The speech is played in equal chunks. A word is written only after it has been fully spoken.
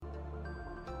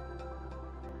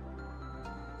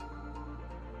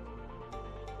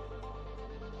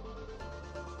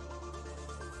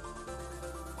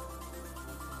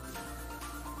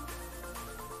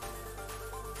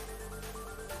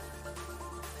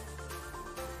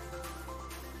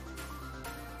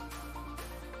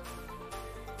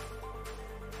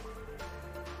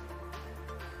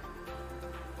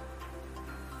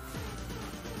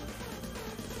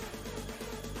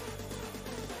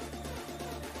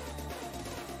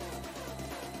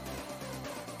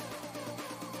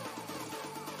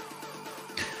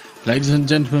Ladies and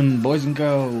gentlemen, boys and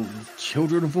girls,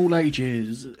 children of all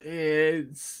ages,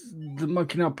 it's the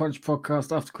Monkey Nut Punch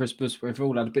podcast after Christmas. We've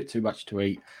all had a bit too much to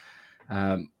eat,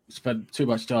 spent too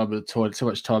much time at the toilet, too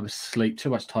much time asleep, too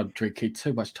much time drinking,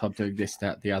 too much time doing this,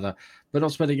 that, the other, but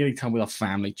not spending any time with our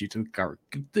family due to current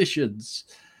conditions.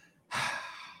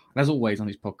 As always on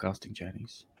these podcasting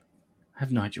journeys, I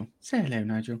have Nigel. Say hello,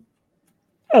 Nigel.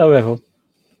 Hello, everyone.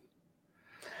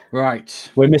 Right.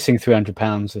 We're missing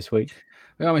 £300 this week.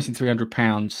 We are missing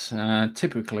 £300.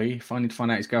 Typically, if I need to find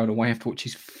out he's going away, I have to watch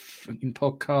his fucking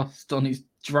podcast on his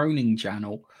droning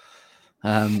channel.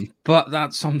 But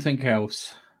that's something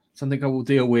else. Something I will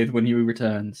deal with when he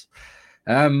returns.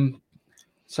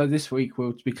 So this week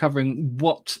we'll be covering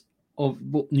what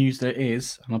news there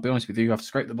is. And I'll be honest with you, I've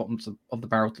scraped the bottoms of the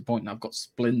barrel to the point that I've got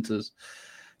splinters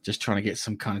just trying to get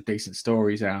some kind of decent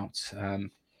stories out. So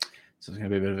it's going to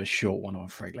be a bit of a short one, I'm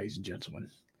afraid, ladies and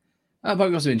gentlemen. But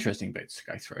we've got some interesting bits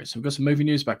to go through. So we've got some movie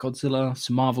news about Godzilla,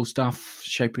 some Marvel stuff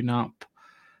shaping up,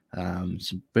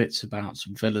 some bits about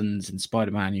some villains in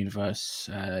Spider-Man universe.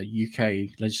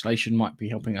 UK legislation might be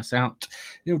helping us out.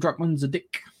 Neil Druckmann's a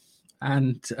dick.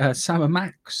 And Sam and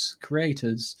Max,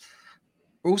 creators,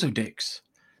 are also dicks.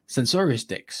 Censorious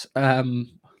dicks.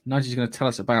 Nigel's going to tell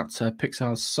us about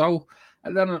Pixar's Soul.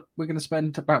 And then we're going to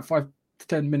spend about 5 to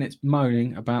 10 minutes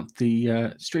moaning about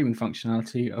the streaming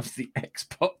functionality of the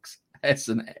Xbox S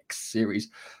and X series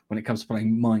when it comes to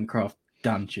playing Minecraft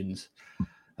Dungeons,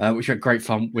 which we had great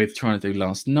fun with trying to do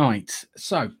last night.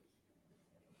 So,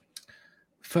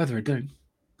 further ado,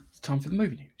 it's time for the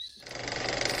movie news.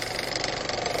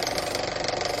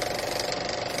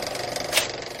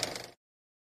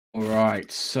 All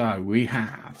right, so we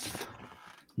have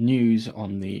news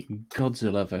on the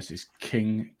Godzilla versus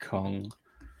King Kong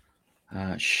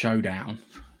showdown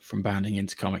from Bounding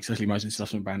into Comics. Actually, most of the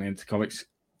stuff from Bounding into Comics.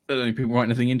 I don't know if people write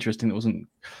anything interesting that wasn't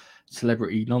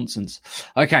celebrity nonsense.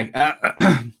 Okay.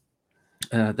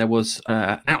 There was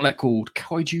an outlet called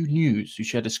Kaiju News who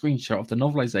shared a screenshot of the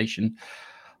novelization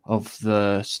of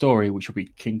the story, which will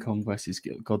be King Kong versus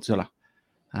Godzilla.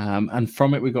 And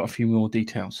from it, we got a few more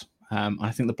details.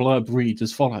 I think the blurb reads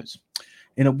as follows.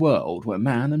 In a world where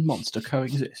man and monster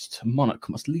coexist, a monarch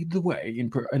must lead the way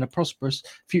in a prosperous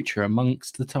future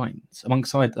amongst the Titans,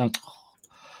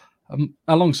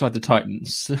 alongside the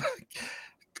Titans,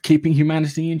 keeping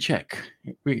humanity in check.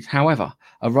 However,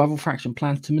 a rival faction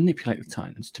plans to manipulate the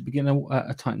Titans to begin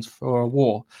a Titans for a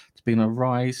war to begin a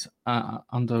rise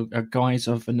under a guise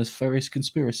of a nefarious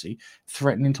conspiracy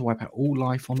threatening to wipe out all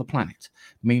life on the planet.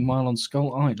 Meanwhile, on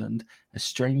Skull Island, a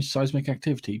strange seismic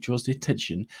activity draws the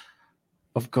attention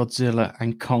of Godzilla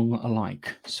and Kong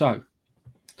alike. So,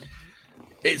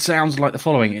 it sounds like the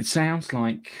following. It sounds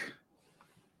like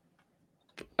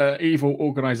evil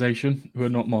organization who are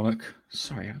not Monarch.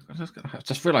 Sorry, I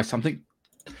just realized something.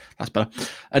 That's better.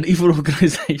 An evil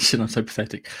organization. I'm so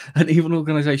pathetic. An evil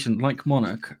organization like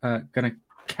Monarch going to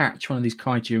catch one of these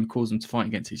kaiju and cause them to fight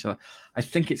against each other. I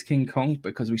think it's King Kong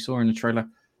because we saw in the trailer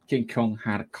King Kong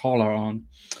had a collar on.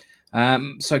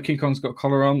 So King Kong's got a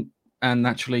collar on, and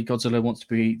naturally Godzilla wants to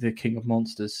be the king of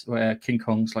monsters, where King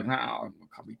Kong's like, I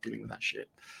can't be dealing with that shit.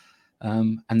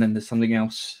 And then there's something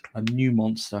else, a new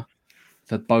monster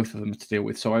for both of them to deal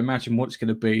with. So I imagine what it's going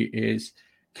to be is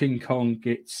King Kong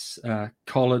gets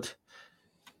collared,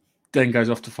 then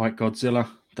goes off to fight Godzilla.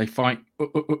 They fight.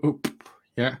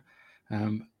 Yeah.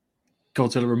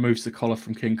 Godzilla removes the collar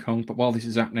from King Kong. But while this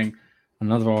is happening,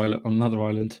 on another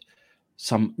island,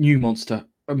 some new monster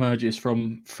emerges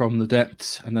from the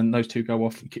depths, and then those two go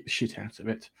off and kick the shit out of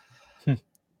it.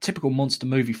 Typical monster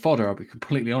movie fodder, I'll be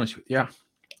completely honest with you.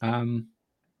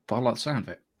 But I like the sound of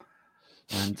it.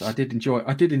 And I did enjoy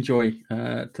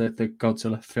the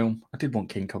Godzilla film. I did want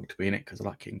King Kong to be in it because I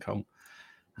like King Kong.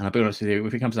 And I'll be honest with you,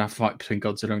 if it comes to that fight between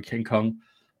Godzilla and King Kong,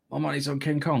 my money's on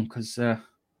King Kong because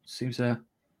seems a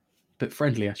bit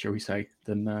friendlier, shall we say,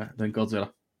 than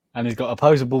Godzilla. And he's got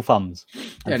opposable thumbs.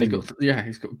 He's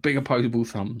got big opposable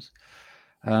thumbs.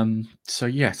 So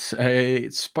yes,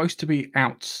 it's supposed to be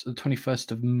out the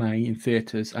 21st of May in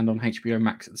theatres and on HBO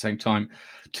Max at the same time,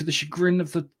 to the chagrin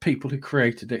of the people who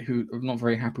created it, who are not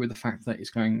very happy with the fact that it's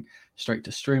going straight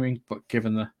to streaming. But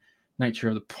given the nature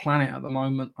of the planet at the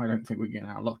moment, I don't think we're getting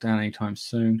out of lockdown anytime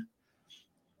soon,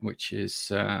 which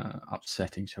is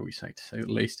upsetting, shall we say, to say the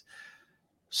least.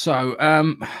 So,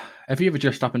 have you ever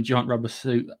dressed up in a giant rubber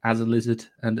suit as a lizard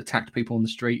and attacked people on the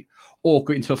street, or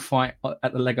got into a fight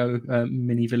at the Lego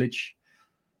mini village?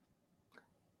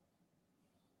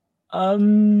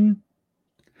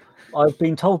 I've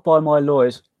been told by my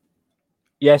lawyers,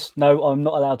 yes, no, I'm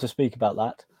not allowed to speak about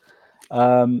that.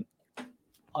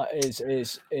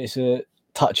 It's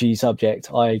touchy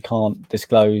subject. I can't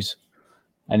disclose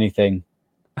anything.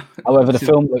 However, the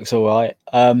film looks all right.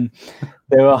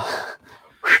 There are.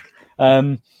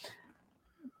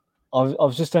 I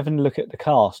was just having a look at the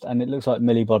cast, and it looks like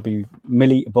Millie Bobby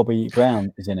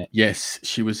Brown is in it. Yes,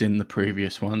 she was in the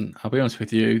previous one. I'll be honest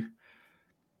with you.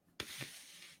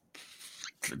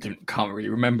 Can't really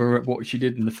remember what she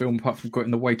did in the film, apart from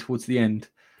getting the way towards the end.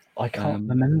 I can't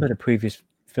remember the previous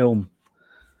film.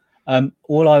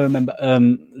 All I remember,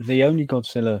 the only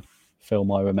Godzilla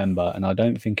film I remember, and I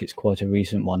don't think it's quite a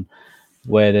recent one,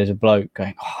 where there's a bloke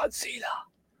going Godzilla,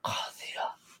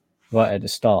 right at the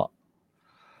start.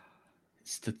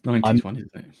 It's the 90s one,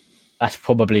 isn't it? That's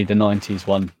probably the 90s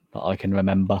one that I can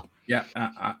remember. Yeah,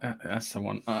 that's the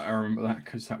one. I remember that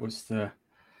because that was a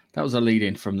lead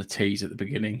in from the tease at the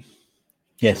beginning.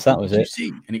 Yes, that was it. You see,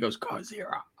 and he goes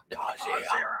Godzilla.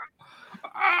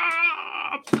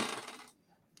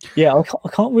 Yeah, I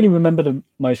can't really remember the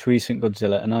most recent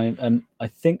Godzilla, and I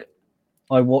think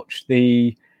I watched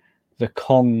the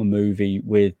Kong movie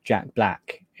with Jack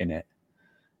Black in it.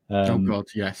 Oh God,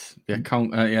 yes, yeah,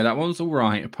 Kong. Yeah, that one's all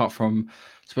right. Apart from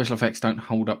special effects, don't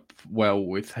hold up well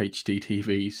with HD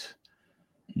TVs.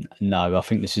 No, I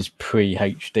think this is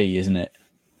pre-HD, isn't it?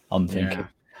 I'm thinking.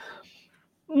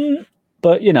 Yeah.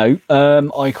 But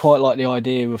I quite like the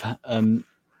idea of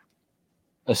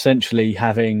essentially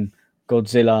having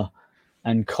Godzilla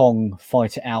and Kong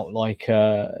fight it out like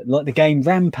the game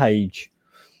Rampage,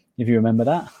 if you remember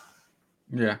that.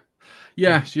 Yeah.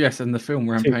 Yes, and the film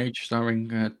Rampage, starring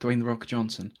Dwayne "The Rock"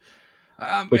 Johnson,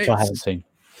 which I haven't seen.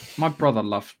 My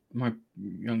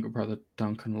younger brother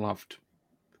Duncan loved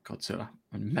Godzilla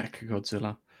and Mecha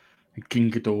Godzilla and King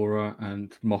Ghidorah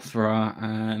and Mothra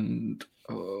and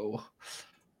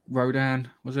Rodan,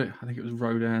 was it? I think it was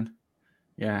Rodan.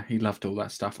 Yeah, he loved all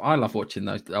that stuff. I love watching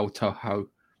those old Toho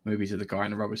movies of the guy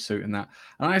in a rubber suit and that.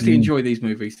 And I actually enjoy these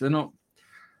movies. They don't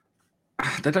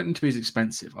need to be as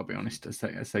expensive, I'll be honest, as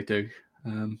they do.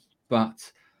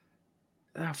 But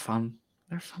they're fun.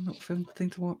 They're a fun little film thing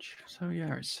to watch. So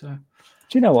yeah, it's. Do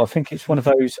you know what? I think it's one of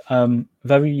those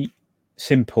very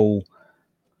simple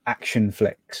action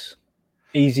flicks,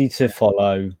 easy to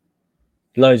follow,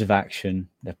 loads of action.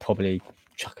 They'll probably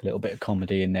chuck a little bit of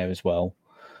comedy in there as well.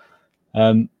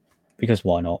 Because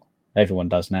why not? Everyone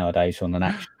does nowadays on an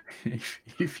action.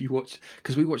 If you watch,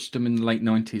 because we watched them in the late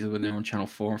 90s when they were on Channel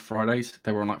 4 on Fridays.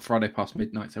 They were on like Friday past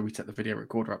midnight, so we set the video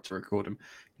recorder up to record them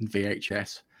in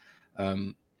VHS.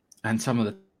 And some of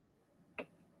the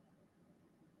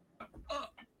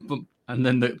and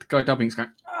then the guy dubbing is going,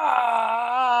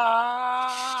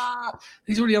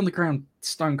 he's already on the ground,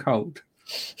 stone cold.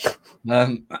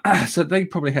 So they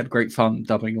probably had great fun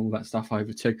dubbing all that stuff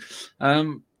over too.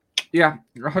 Yeah,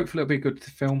 hopefully it'll be a good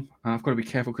film. I've got to be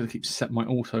careful because I keep setting my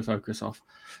autofocus off.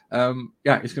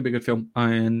 Yeah, it's going to be a good film,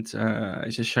 and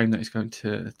it's a shame that it's going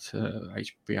to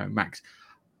HBO Max.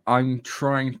 I'm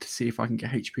trying to see if I can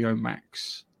get HBO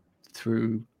Max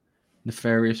through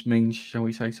nefarious means, shall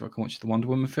we say, so I can watch the Wonder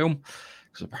Woman film,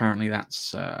 because apparently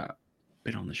that's a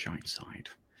bit on the shine side.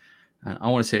 And I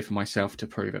want to see it for myself to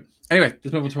prove it. Anyway,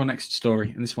 let's move on to our next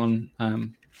story, and this one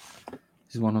I'm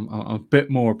a bit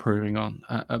more approving of.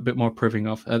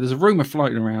 There's a rumor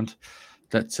floating around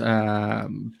that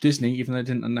Disney, even though they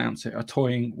didn't announce it, are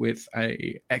toying with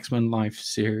a X-Men live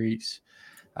series.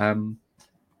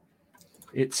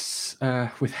 It's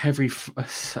with heavy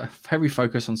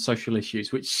focus on social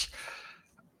issues, which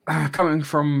coming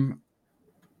from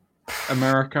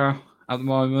America at the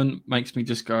moment makes me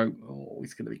just go, oh,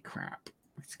 it's going to be crap.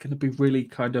 It's going to be really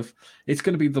it's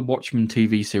going to be the Watchmen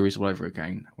TV series all over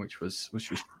again, which was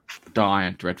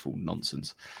dire, dreadful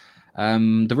nonsense.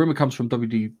 The rumor comes from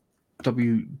WDW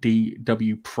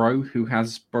Pro, who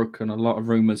has broken a lot of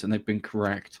rumors, and they've been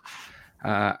correct,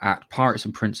 at Pirates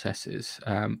and Princesses,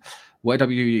 where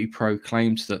WDW Pro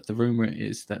claims that the rumor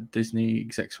is that Disney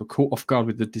execs were caught off guard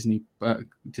with the Disney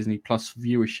Plus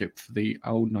viewership for the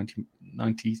old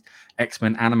 1990s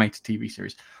X-Men animated TV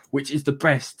series, which is the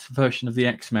best version of the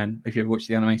X-Men. If you ever watched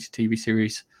the animated TV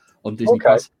series on Disney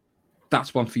Plus,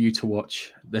 that's one for you to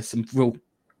watch. There's some real.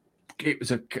 It was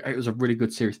a really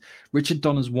good series. Richard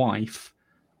Donner's wife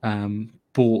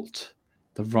bought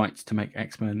the rights to make the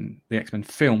X-Men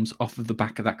films off of the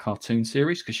back of that cartoon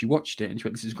series, because she watched it and she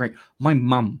went, "This is great." My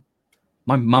mum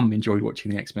enjoyed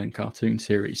watching the X-Men cartoon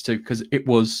series too, because it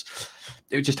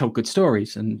just told good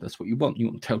stories, and that's what you want. You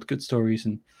want to tell good stories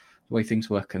and the way things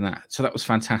work and that. So that was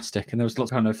fantastic. And there was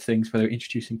lots of kind of things where they were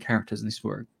introducing characters, and this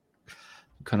were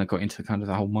kind of got into kind of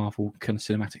the whole Marvel kind of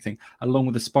cinematic thing, along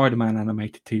with the Spider-Man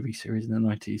animated TV series in the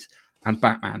 90s and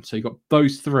Batman. So you got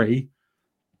those three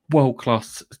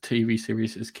world-class TV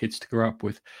series as kids to grow up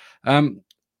with.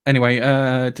 Anyway,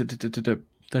 they're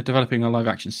developing a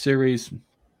live-action series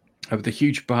with a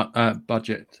huge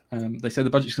budget. They say the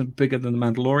budget's going to be bigger than The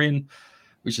Mandalorian,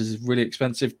 which is really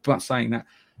expensive. But saying that,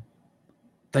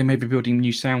 they may be building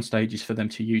new sound stages for them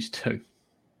to use too.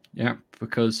 Yeah,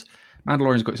 because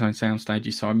Mandalorian's got its own sound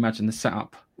stages, so I imagine the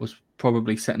setup was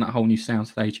probably setting that whole new sound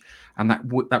stage, and that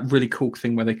really cool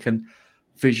thing where they can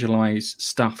visualize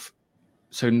stuff.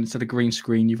 So instead of green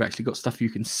screen, you've actually got stuff you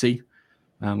can see,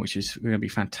 which is going to be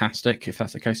fantastic if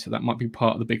that's the case. So that might be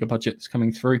part of the bigger budget that's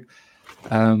coming through.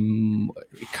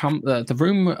 The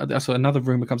rumor, so another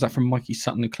rumor comes out from Mikey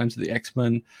Sutton, who claims that the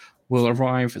X-Men will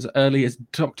arrive as early as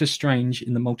Doctor Strange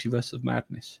in the Multiverse of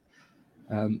Madness,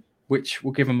 which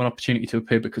will give them an opportunity to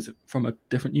appear because from a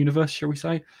different universe, shall we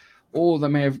say, or they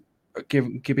may have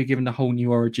be given a whole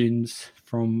new origins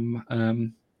from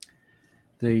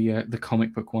the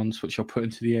comic book ones, which I'll put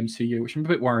into the MCU, which I'm a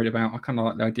bit worried about. I kind of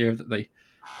like the idea that they've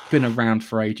been around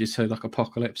for ages, so like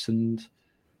Apocalypse and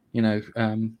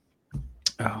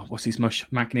what's his mush,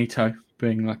 Magneto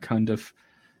being like kind of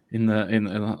in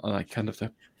the like kind of the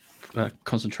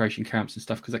concentration camps and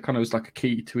stuff, because that kind of was like a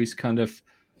key to his kind of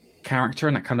character,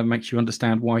 and that kind of makes you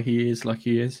understand why he is like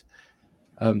he is.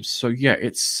 So yeah,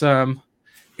 it's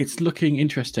looking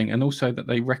interesting, and also that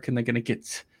they reckon they're going to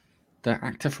get the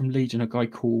actor from Legion, a guy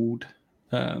called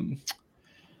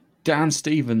Dan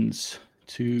Stevens,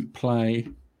 to play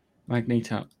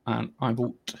Magneto. And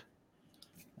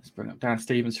let's bring up Dan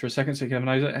Stevens for a second so you can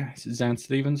have an idea. This is Dan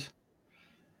Stevens.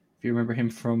 If you remember him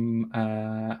from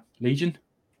Legion.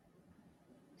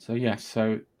 So yeah,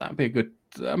 so that'd be a good,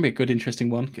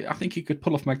 interesting one. I think he could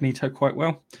pull off Magneto quite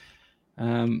well.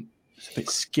 It's a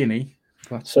bit skinny,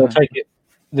 but so I take it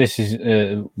this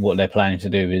is what they're planning to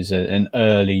do is an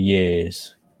early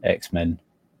years X-Men.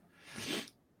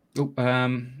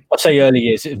 I say early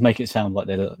years, it'd make it sound like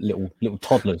they're little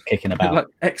toddlers kicking about, like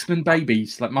X-Men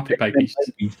babies, like Muppet babies.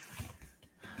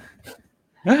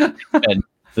 And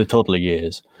the toddler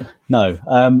years. No,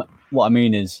 what I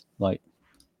mean is like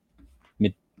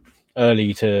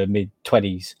early to mid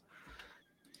 20s,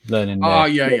 learning. Oh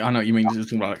yeah, I know what you mean. It's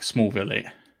something like Smallville.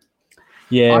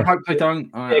 Yeah, I hope they don't.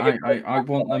 I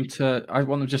want them to. I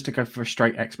want them just to go for a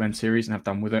straight X-Men series and have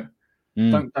done with it.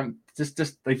 Don't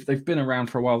just they've been around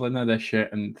for a while. They know their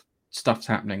shit, and stuff's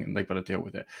happening, and they've got to deal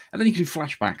with it. And then you can do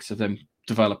flashbacks of them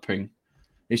developing.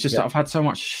 It's just that I've had so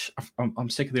much. I'm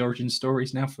sick of the origin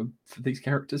stories now for these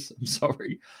characters. I'm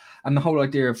sorry. And the whole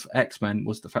idea of X-Men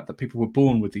was the fact that people were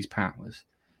born with these powers,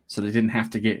 so they didn't have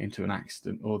to get into an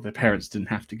accident, or their parents didn't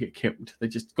have to get killed. They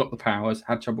just got the powers,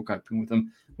 had trouble coping with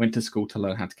them, went to school to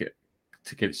learn how to get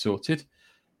it sorted,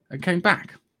 and came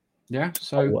back. Yeah.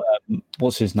 So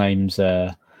what's his name's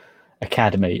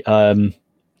academy? The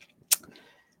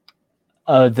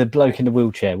bloke in the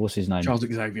wheelchair. What's his name? Charles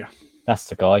Xavier. That's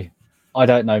the guy. I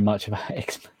don't know much about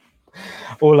X-Men.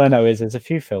 All I know is there's a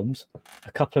few films.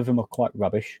 A couple of them are quite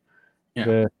rubbish. Yeah.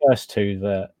 The first two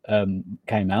that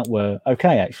came out were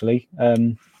okay, actually.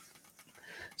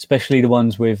 Especially the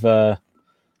ones with Logan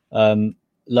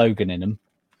in them.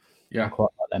 Yeah, I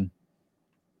quite like them.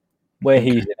 Where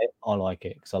he's in it, I like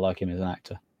it because I like him as an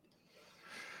actor.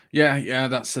 Yeah,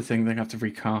 that's the thing. They have to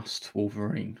recast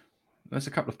Wolverine. There's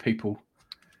a couple of people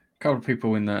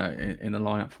in the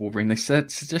lineup for Wolverine. They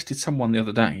suggested someone the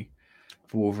other day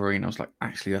for Wolverine. I was like,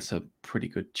 actually, that's a pretty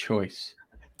good choice.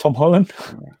 Tom Holland?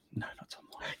 No, not Tom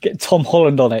Holland. Get Tom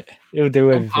Holland on it. He'll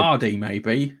do everything. Hardy,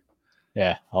 maybe.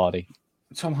 Yeah, Hardy.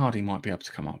 Tom Hardy might be able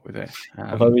to come up with it.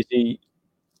 Although is he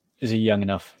young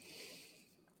enough?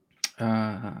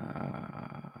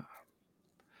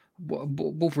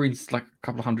 Wolverine's like a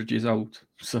couple of 100 years old.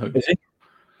 So is he?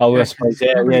 Oh, I suppose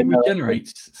he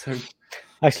regenerates. So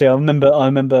actually, I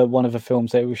remember one of the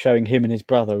films that was showing him and his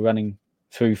brother running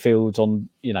through fields on,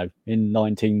 in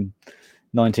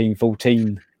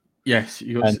 1914. Yes,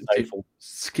 you got to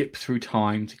skip through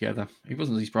time together. He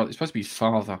wasn't his brother; it's supposed to be his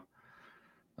father.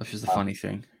 That's just the funny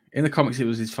thing. In the comics, it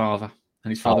was his father,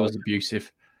 and his father was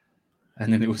abusive.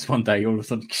 And then it was one day, all of a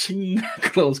sudden,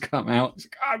 claws come out. It's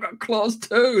like, I've got claws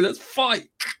too. Let's fight. And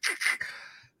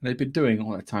they've been doing it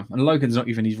all that time. And Logan's not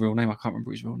even his real name. I can't remember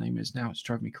what his real name is now. It's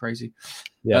driving me crazy.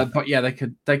 Yeah, but yeah, they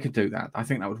could do that. I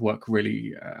think that would work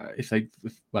really if they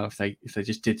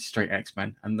just did straight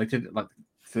X-Men and they did it like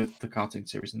the cartoon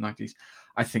series in the 90s.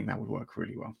 I think that would work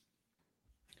really well.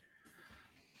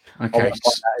 Okay,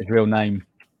 his real name.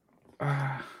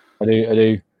 I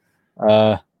do.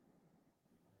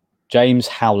 James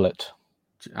Howlett.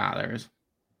 There is.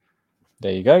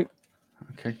 There you go.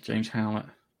 Okay, James Howlett.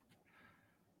 I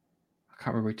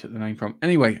can't remember where he took the name from.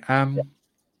 Anyway,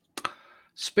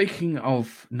 Speaking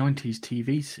of 90s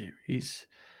TV series,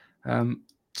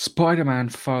 Spider-Man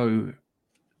foe,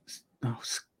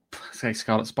 say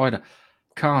Scarlet Spider,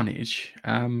 Carnage,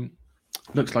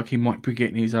 looks like he might be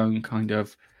getting his own kind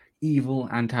of evil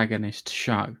antagonist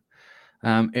show.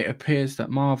 It appears that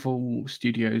Marvel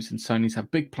Studios and Sony's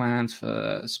have big plans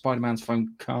for Spider-Man's foe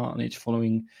Carnage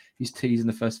following his tease in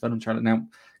the first Venom trailer. Now,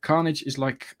 Carnage is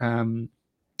like,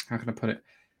 how can I put it?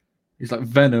 He's like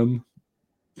Venom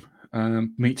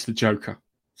meets the Joker.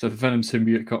 So the Venom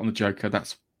symbiote got on the Joker.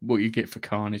 That's what you get for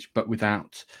Carnage, but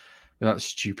without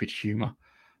stupid humor.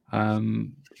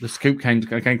 The scoop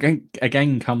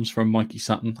again comes from Mikey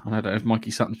Sutton. I don't know if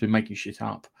Mikey Sutton's been making shit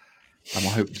up. I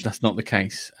hope that's not the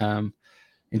case.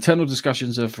 Internal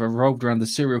discussions have revolved around the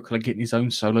serial killer getting his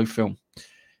own solo film.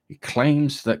 He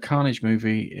claims that Carnage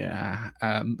movie,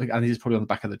 and this is probably on the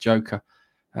back of the Joker,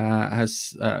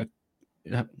 has the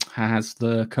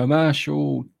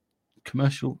commercial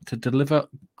to deliver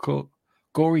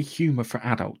gory humor for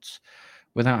adults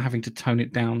without having to tone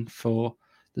it down for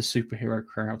the superhero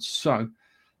crowd. So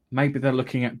maybe they're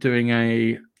looking at doing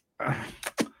a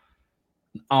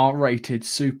R-rated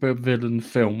super villain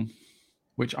film,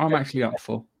 which I'm actually up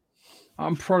for.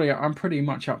 I'm pretty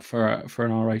much up for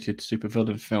an R-rated super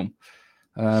villain film.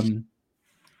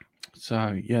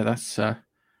 So yeah, that's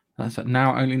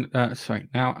now only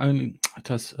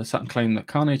does Sutton claim that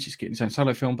Carnage is getting his own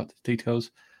solo film, but the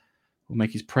details will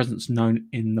make his presence known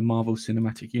in the Marvel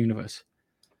Cinematic Universe.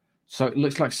 So it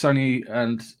looks like Sony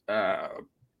and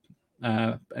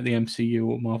the MCU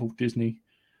or Marvel Disney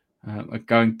are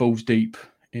going balls deep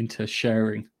into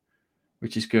sharing,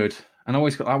 which is good. And I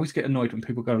always get annoyed when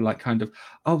people go like, kind of,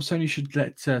 oh, Sony should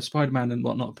let Spider-Man and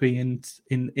whatnot be in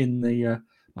the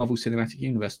Marvel Cinematic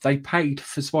Universe. They paid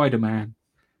for Spider-Man.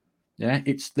 Yeah,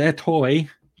 it's their toy.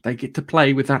 They get to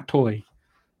play with that toy.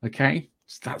 Okay,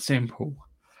 it's that simple.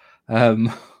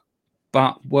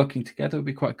 But working together would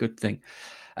be quite a good thing.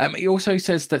 He also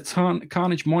says that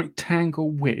Carnage might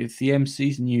tangle with the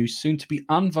MC's new, soon-to-be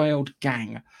unveiled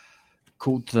gang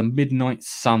called the Midnight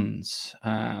Suns.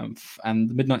 And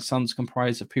the Midnight Suns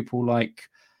comprise of people like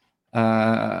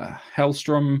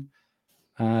Hellstrom,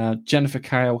 Jennifer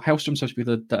Kale. Hellstrom's supposed to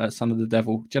be the son of the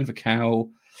devil. Jennifer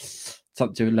Kale,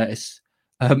 something to do with lettuce.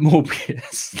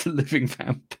 Morbius, the living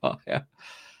vampire.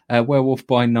 Werewolf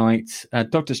by Night,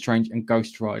 Doctor Strange, and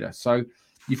Ghost Rider. So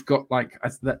you've got like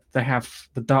they have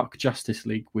the Dark Justice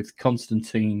League with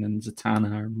Constantine and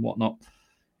Zatanna and whatnot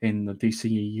in the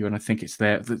DCEU, and I think it's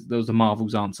there was the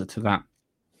Marvel's answer to that,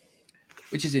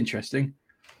 which is interesting.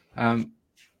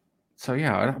 So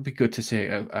yeah, that'd be good to see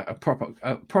a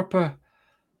proper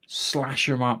slash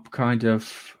 'em up kind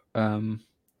of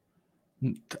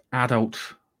adult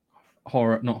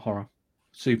horror, not horror,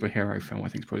 superhero film. I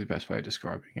think is probably the best way of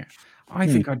describing it. I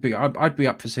think I'd be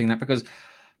up for seeing that, because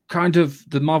kind of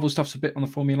the Marvel stuff's a bit on the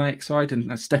formulaic side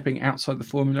and stepping outside the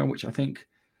formula, which I think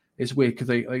is weird, because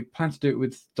they plan to do it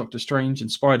with Doctor Strange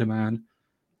and Spider-Man,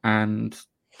 and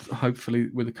hopefully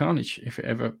with the Carnage if it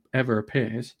ever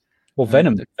appears. Well,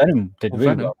 Venom did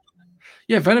really well.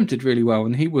 Yeah, Venom did really well,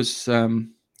 and he was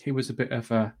a bit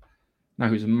of a he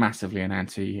was massively an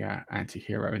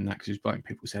anti-hero in that, because he was biting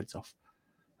people's heads off.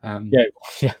 Yeah.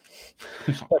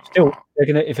 But still,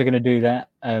 if they're gonna do that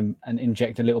and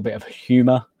inject a little bit of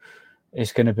humor,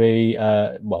 it's going to be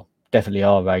definitely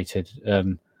R-rated.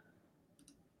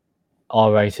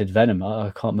 R-rated Venom.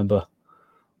 I can't remember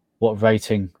what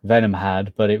rating Venom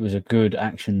had, but it was a good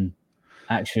action.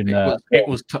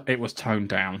 It was toned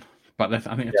down, but I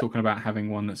think they're talking about having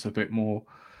one that's a bit more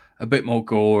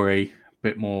gory, a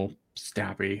bit more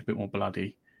stabby, a bit more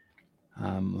bloody.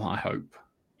 I hope,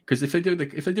 because if they do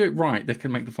it right, they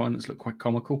can make the violence look quite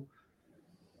comical.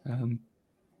 And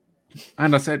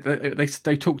I said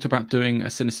they talked about doing a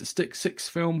Sinister Six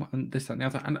film and this, that, and the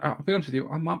other. And I'll be honest with you,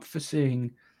 I'm up for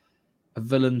seeing a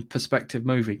villain perspective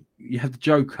movie. You had the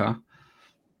Joker,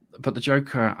 but the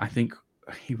Joker, I think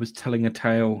he was telling a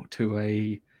tale to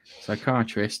a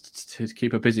psychiatrist to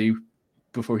keep her busy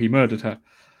before he murdered her,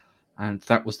 and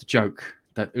that was the joke.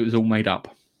 That it was all made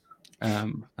up,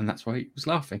 and that's why he was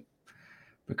laughing,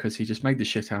 because he just made the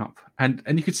shit up, and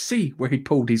you could see where he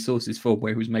pulled his sources from,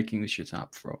 where he was making the shit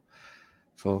up for.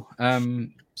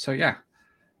 So yeah,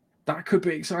 that could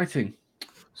be exciting.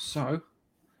 So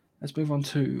let's move on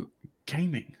to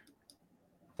gaming.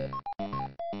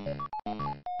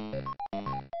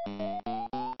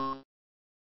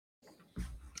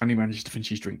 And he managed to finish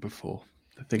his drink before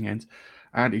the thing ends,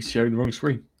 and he's sharing the wrong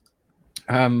screen.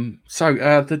 So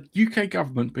the UK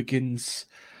government begins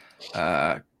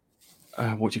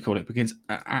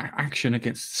action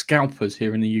against scalpers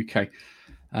here in the UK.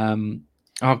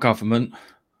 our government,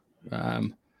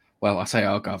 well, I say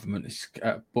our government, it's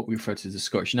what we refer to as the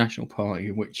Scottish National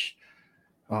Party, which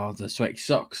are the Sweaty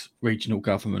Socks regional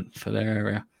government for their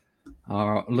area,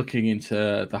 are looking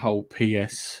into the whole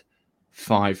PS5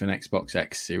 and Xbox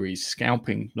X series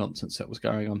scalping nonsense that was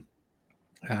going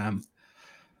on.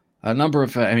 A number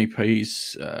of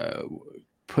MEPs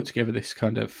put together this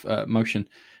kind of motion.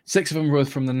 6 of them were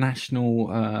from the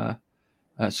national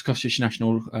Scottish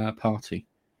National Party.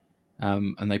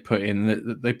 And they put in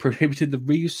that they prohibited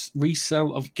the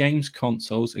resale of games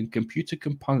consoles and computer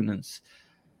components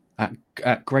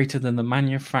at greater than the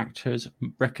manufacturer's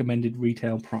recommended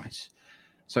retail price.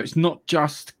 So it's not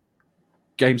just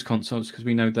games consoles, because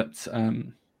we know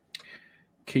that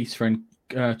Keith's friend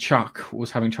Chuck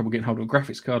was having trouble getting hold of a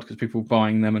graphics card because people were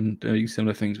buying them and doing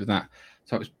similar things with that.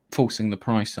 So it was forcing the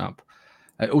price up.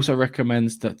 It also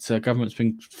recommends that governments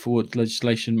bring forward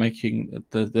legislation making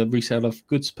the resale of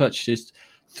goods purchases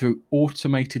through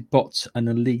automated bots an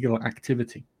illegal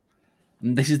activity.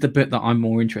 And this is the bit that I'm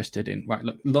more interested in. Right,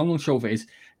 look, long and short of it is,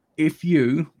 if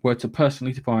you were to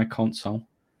personally to buy a console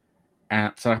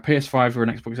at a PS5 or an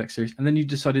Xbox X Series, and then you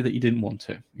decided that you didn't want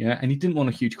to, yeah, and you didn't want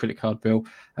a huge credit card bill,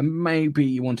 and maybe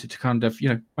you wanted to kind of,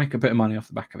 make a bit of money off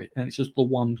the back of it, and it's just the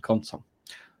one console.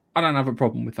 I don't have a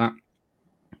problem with that.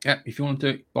 Yeah, if you want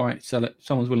to do it, buy it, sell it. If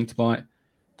someone's willing to buy it,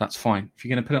 that's fine. If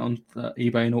you're going to put it on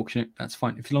eBay and auction it, that's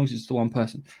fine. As long as it's the one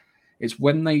person. It's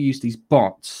when they use these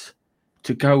bots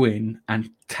to go in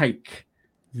and take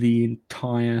the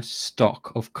entire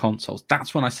stock of consoles.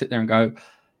 That's when I sit there and go,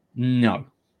 no.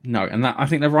 And that, I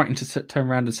think they're right to turn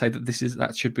around and say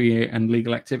that should be an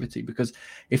illegal activity, because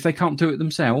if they can't do it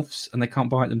themselves and they can't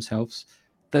buy it themselves,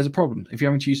 there's a problem. If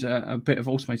you're having to use a bit of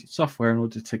automated software in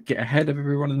order to get ahead of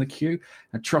everyone in the queue,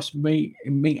 and trust me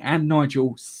and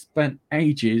Nigel spent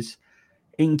ages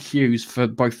in queues for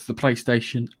both the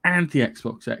PlayStation and the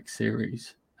Xbox X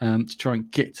series to try and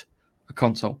get a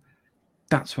console,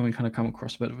 that's when we kind of come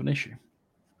across a bit of an issue.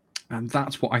 And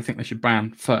that's what I think they should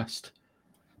ban first,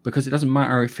 because it doesn't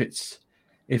matter if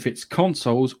it's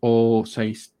consoles or,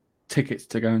 say, tickets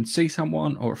to go and see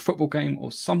someone or a football game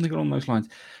or something along those lines.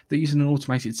 They're using an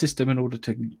automated system in order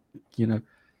to,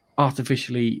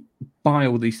 artificially buy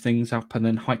all these things up and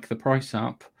then hike the price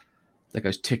up. There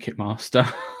goes Ticketmaster.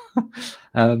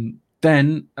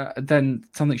 Then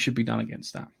something should be done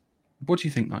against that. What do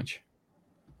you think, Nige?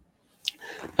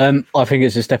 I think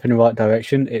it's a step in the right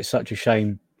direction. It's such a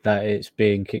shame that it's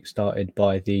being kickstarted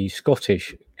by the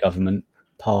Scottish government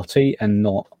party and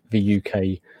not the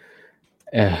UK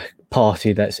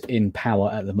party that's in power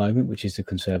at the moment, which is the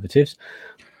Conservatives.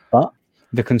 But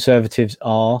the Conservatives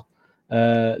are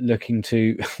looking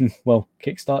to,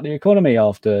 kickstart the economy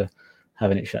after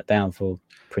having it shut down for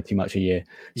pretty much a year.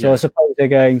 So yeah. I suppose they're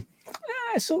going,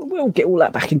 so we'll get all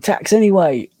that back in tax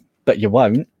anyway. But you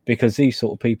won't, because these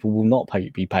sort of people will not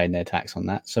be paying their tax on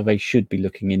that. So they should be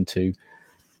looking into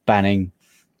banning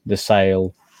the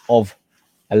sale of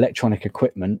electronic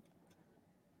equipment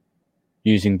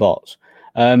using bots.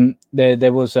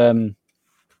 There was on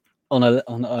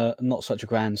a not such a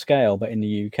grand scale, but in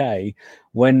the UK,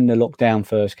 when the lockdown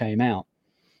first came out,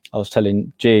 I was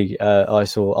telling G, I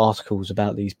saw articles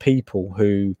about these people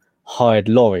who hired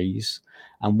lorries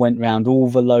and went round all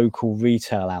the local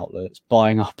retail outlets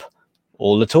buying up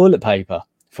all the toilet paper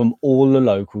from all the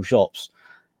local shops,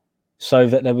 so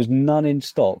that there was none in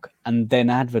stock, and then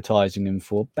advertising them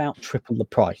for about triple the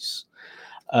price.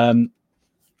 In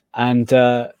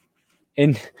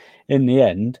the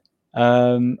end,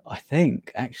 I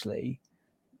think actually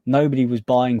nobody was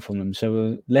buying from them, so we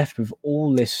were left with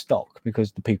all this stock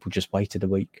because the people just waited a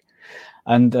week,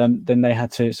 and then they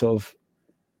had to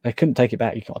they couldn't take it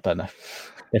back. I don't know,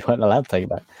 they weren't allowed to take it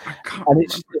back, and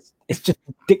it's just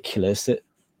ridiculous that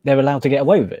they're allowed to get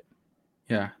away with it.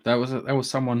 Yeah, there was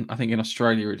someone, I think, in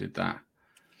Australia who did that,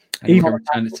 and even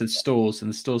returned it to the stores,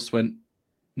 and the stores went,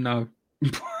 no.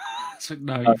 So,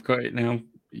 no, you've got it now.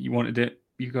 You wanted it,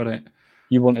 you got it.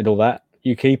 You wanted all that,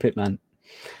 you keep it, man.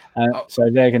 So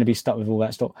they're going to be stuck with all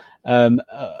that stock and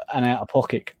out of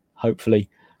pocket, hopefully.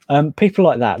 People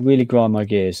like that really grind my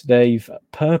gears. They've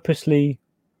purposely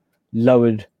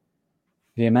lowered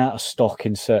the amount of stock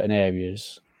in certain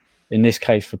areas, in this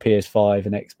case for PS5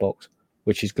 and Xbox,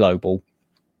 which is global,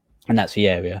 and that's the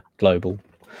area, global.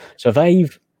 So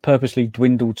they've purposely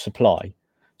dwindled supply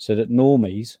so that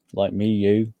normies like me,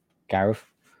 you, Gareth,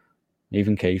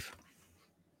 even Keith,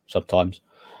 sometimes,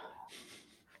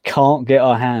 can't get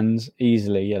our hands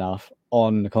easily enough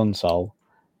on the console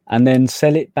and then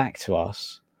sell it back to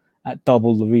us at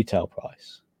double the retail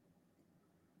price,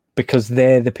 because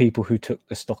they're the people who took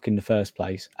the stock in the first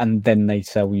place, and then they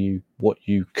sell you what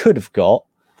you could have got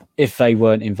if they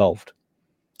weren't involved.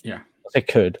 Yeah. They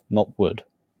could, not would,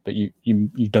 but you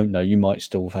don't know. You would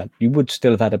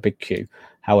still have had a big queue.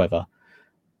 However,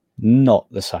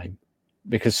 not the same,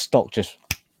 because stock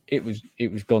it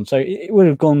was gone. So it would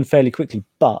have gone fairly quickly,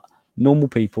 but normal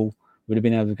people would have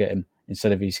been able to get them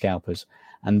instead of these scalpers,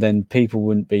 and then people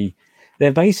wouldn't be.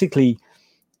 They're basically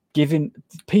giving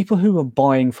people who are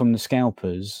buying from the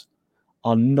scalpers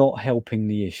are not helping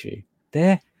the issue.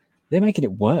 They're making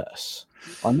it worse.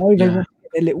 I know they want to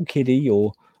get their little kiddie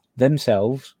or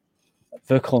themselves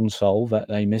the console that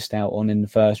they missed out on in the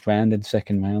first round and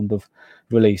second round of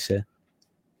release here.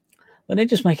 But they're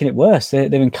just making it worse.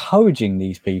 They're encouraging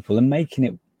these people and making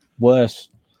it worse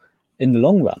in the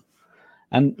long run.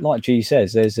 And like G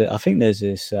says, I think there's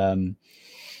this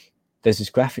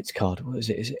graphics card. What is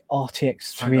it? Is it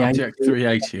RTX 380? RTX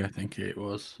 380, I think it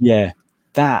was. Yeah,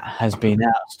 that has been out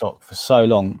of stock for so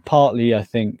long. Partly, I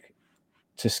think,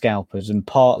 to scalpers, and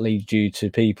partly due to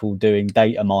people doing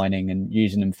data mining and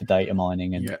using them for data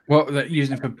mining. And well, they're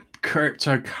using it for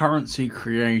cryptocurrency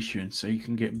creation, so you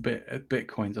can get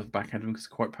bitcoins off the back end of them because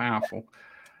it's quite powerful,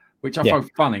 which I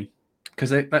find funny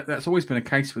because that's always been a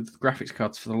case with graphics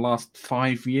cards for the last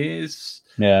 5 years.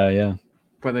 Yeah.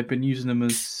 Where they've been using them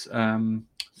as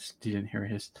didn't hear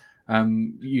his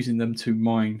using them to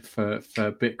mine for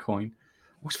Bitcoin.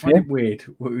 I always find it weird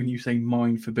when you say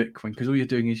mine for Bitcoin, because all you're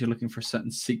doing is you're looking for a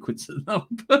certain sequence of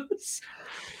numbers.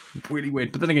 Really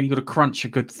weird. But then again, you've got to crunch a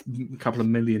good couple of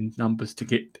million numbers to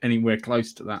get anywhere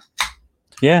close to that.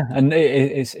 Yeah, and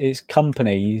it's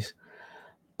companies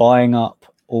buying up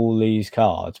all these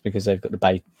cards because they've got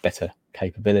the better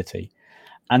capability,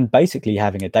 and basically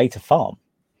having a data farm.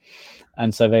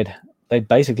 And so they'd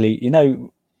basically,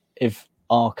 if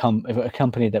a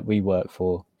company that we work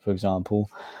for example,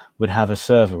 would have a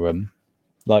server room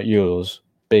like yours,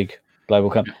 big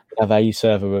global company, would have a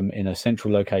server room in a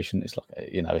central location. It's like,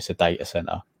 it's a data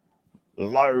center,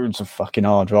 loads of fucking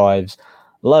hard drives,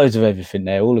 loads of everything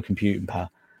there, all the computing power.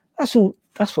 That's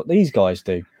what these guys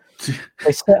do.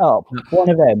 They set up one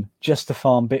of them just to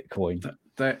farm Bitcoin.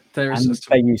 They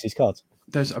use these cards.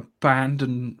 There's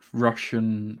abandoned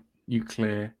Russian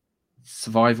nuclear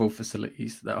survival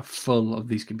facilities that are full of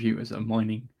these computers that are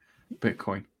mining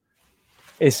Bitcoin.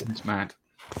 It's mad.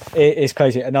 It's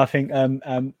crazy, and I think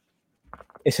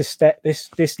it's a step.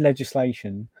 This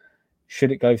legislation,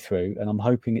 should it go through, and I'm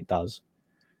hoping it does,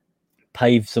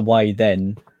 paves the way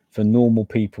then for normal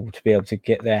people to be able to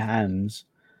get their hands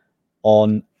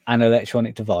on an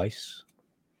electronic device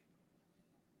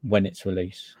when it's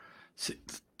released.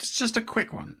 It's just a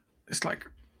quick one. It's like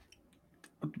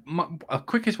a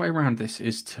quickest way around this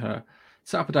is to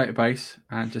set up a database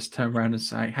and just turn around and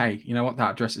say, hey, you know what?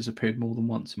 That address has appeared more than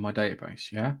once in my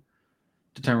database. Yeah.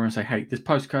 To turn around and say, hey, this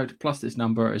postcode plus this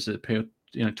number has appeared,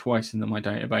 twice in my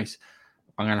database.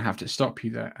 I'm going to have to stop you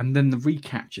there. And then the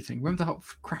recapture thing. Remember the whole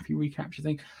crappy recapture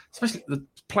thing? Especially the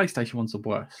PlayStation one's the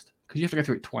worst because you have to go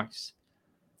through it twice.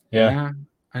 Yeah.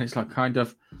 And it's like kind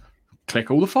of click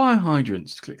all the fire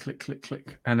hydrants, click.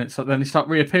 And it's like, then they start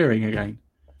reappearing again.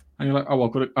 And you're like, oh,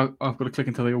 I've got to click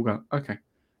until they all go. Okay.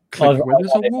 Click where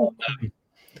there's a wall.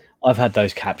 I've had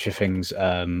those capture things.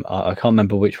 I can't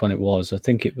remember which one it was. I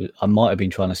think I might have been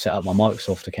trying to set up my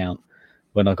Microsoft account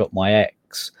when I got my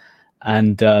X,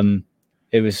 and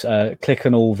it was click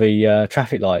on all the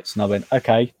traffic lights, and I went,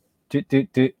 okay,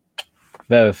 do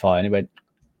verify, and it went,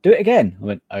 do it again. I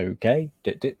went, okay,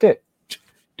 do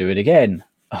it again.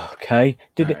 Okay,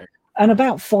 did it. And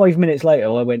about 5 minutes later,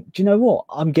 I went, do you know what?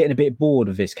 I'm getting a bit bored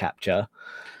of this capture.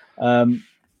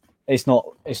 It's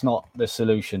not the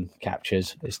solution.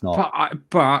 Captures. It's not.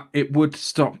 But it would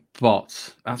stop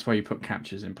bots. That's why you put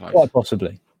captures in place. Quite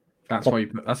possibly. That's why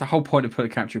that's the whole point of putting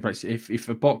a capture in place. If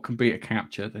a bot can beat a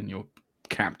capture, then your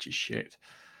capture shit.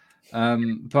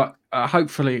 But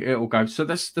hopefully it will go. So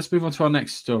let's move on to our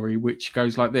next story, which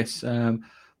goes like this.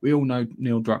 We all know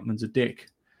Neil Druckmann's a dick.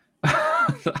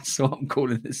 That's what I'm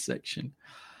calling this section.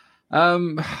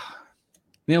 Neil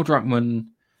Druckmann,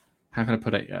 how can I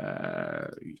put it?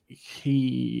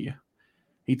 He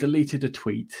deleted a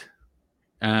tweet,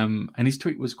 and his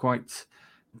tweet was quite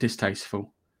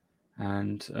distasteful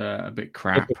and a bit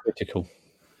crap. Critical.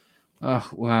 Oh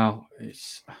well,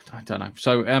 I don't know.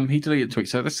 So he deleted the tweet.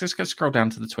 So let's go scroll down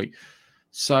to the tweet.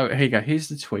 So here you go. Here's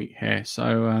the tweet here.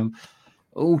 So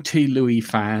all T. Louis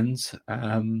fans,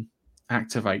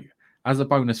 activate. As a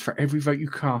bonus for every vote you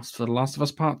cast for The Last of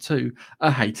Us Part 2,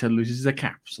 a hater loses a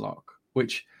caps lock,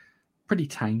 which pretty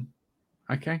tame.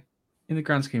 Okay, in the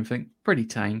grand scheme of things, pretty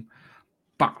tame.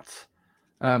 But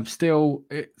still,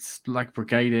 it's like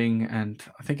brigading, and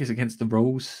I think it's against the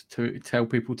rules to tell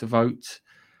people to vote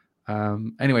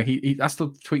Anyway, he that's the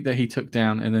tweet that he took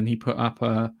down, and then he put up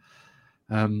a.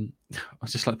 I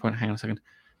was just like to point. Hang on a second.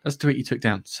 That's the tweet he took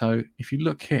down. So if you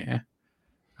look here,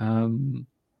 this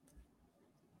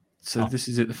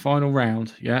is it, the final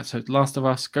round. Yeah. So Last of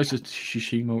Us, Ghost of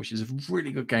Tsushima, which is a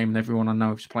really good game, and everyone I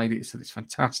know who's played it said it's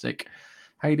fantastic.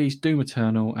 Hades, Doom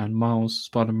Eternal, and Miles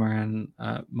Spider-Man,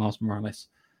 Miles Morales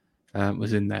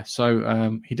was in there.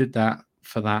 So he did that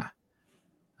for that.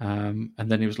 And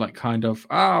then he was like, kind of,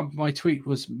 my tweet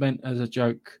was meant as a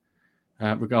joke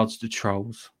regards to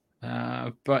trolls.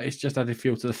 But it's just added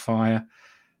fuel to the fire.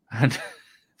 And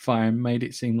fire made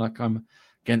it seem like I'm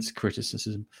against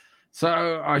criticism.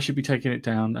 So I should be taking it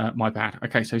down. My bad.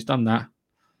 Okay, so he's done that.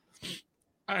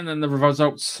 And then the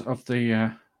results of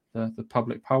the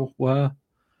public poll were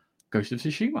Ghost of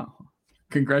Tsushima.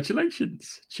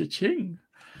 Congratulations. Cha-ching.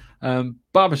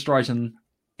 Barbra Streisand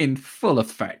in full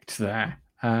effect there.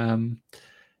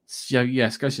 So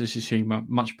yes, Ghost of Tsushima,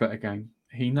 much better game.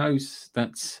 He knows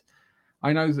that.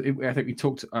 I know that I think we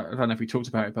talked. I don't know if we talked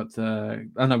about it, but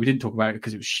no, we didn't talk about it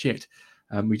because it was shit.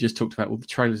 We just talked about all the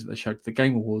trailers that they showed for the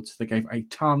Game Awards. They gave a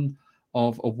ton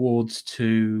of awards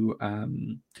to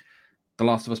The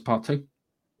Last of Us Part 2,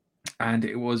 and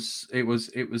it was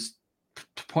to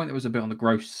the point that was a bit on the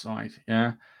gross side.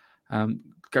 Yeah,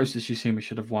 Ghost of Tsushima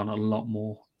should have won a lot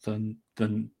more than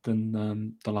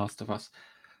The Last of Us.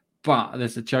 But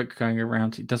there's a joke going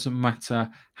around. It doesn't matter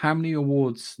how many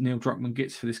awards Neil Druckmann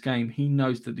gets for this game. He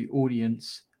knows that the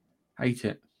audience hate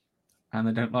it and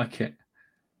they don't like it.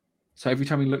 So every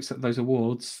time he looks at those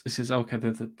awards, this is okay.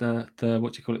 The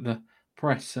what do you call it? The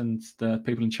press and the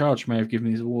people in charge may have given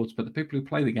these awards, but the people who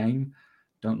play the game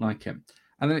don't like it.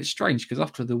 And then it's strange because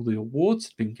after all the awards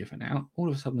had been given out, all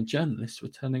of a sudden the journalists were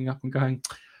turning up and going,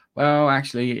 "Well,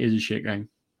 actually, it is a shit game."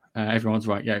 Everyone's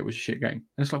right, yeah, it was a shit game.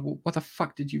 And it's like, well, what the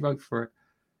fuck did you vote for it?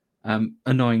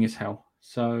 Annoying as hell.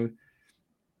 So,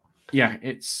 yeah,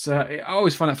 I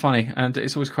always find that funny, and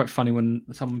it's always quite funny when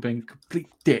someone being a complete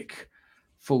dick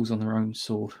falls on their own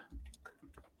sword.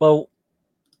 Well,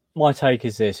 my take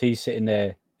is this: he's sitting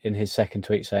there in his second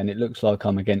tweet saying, "It looks like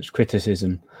I'm against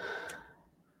criticism."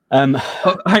 Hang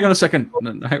on a second.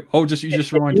 You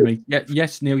just reminded me. Yeah,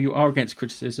 yes, Neil, you are against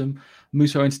criticism.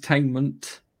 Muso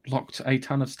Entertainment blocked a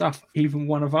ton of stuff, even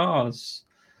one of ours.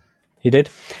 He did,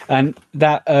 and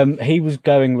that he was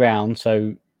going round.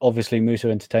 So obviously, Muso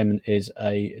Entertainment is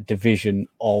a division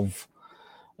of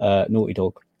Naughty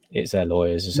Dog. It's their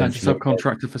lawyers, essentially. No, it's a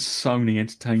subcontractor for Sony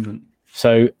Entertainment.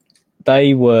 So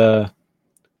they were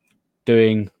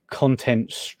doing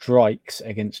content strikes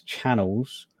against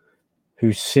channels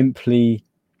who simply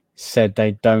said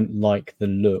they don't like the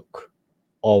look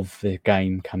of the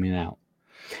game coming out.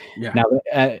 Yeah. Now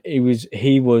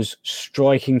he was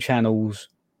striking channels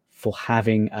for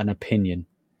having an opinion.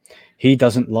 He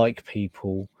doesn't like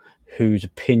people whose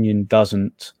opinion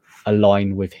doesn't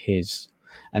align with his,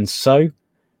 and so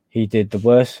he did the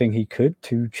worst thing he could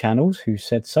to channels who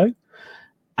said so,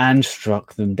 and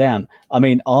struck them down. I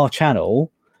mean, our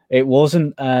channel, it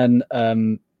wasn't an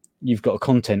you've got a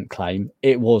content claim.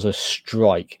 It was a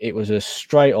strike. It was a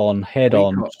straight on, head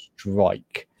on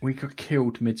strike. We got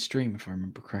killed midstream, if I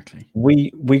remember correctly.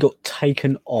 We got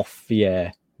taken off the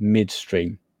air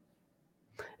midstream.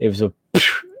 It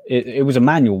was a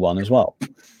manual one as well.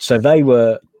 So they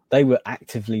were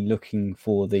actively looking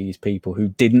for these people who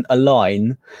didn't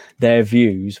align their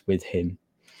views with him.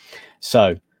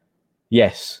 So,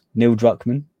 yes, Neil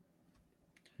Druckmann,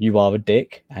 you are a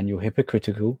dick and you're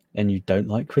hypocritical and you don't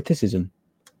like criticism.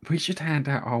 We should hand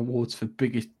out our awards for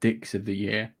biggest dicks of the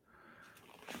year.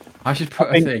 I should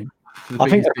put a thing. I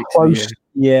think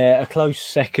a close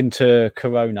second to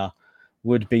Corona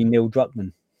would be Neil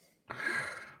Druckmann.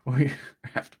 We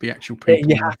have to be actual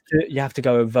people. You have to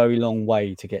go a very long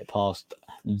way to get past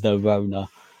the Rona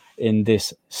in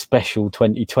this special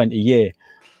 2020 year.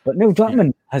 But Neil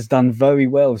Druckmann has done very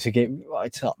well to get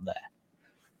right up there.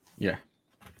 Yeah.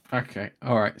 Okay.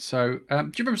 All right. So, do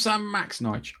you remember Sam and Max,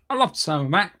 Nige? I loved Sam and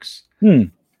Max.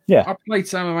 Yeah. I played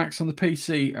Sam and Max on the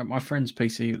PC at my friend's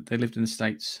PC. They lived in the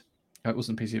States. It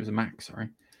wasn't a PC, it was a Mac, sorry.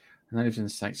 And they lived in the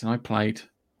States. And I played,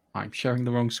 I'm showing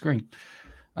the wrong screen.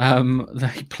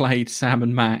 They played Sam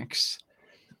and Max.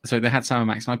 So they had Sam and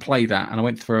Max, and I played that, and I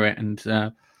went through it,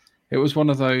 and it was one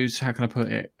of those, how can I put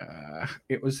it?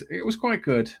 It was quite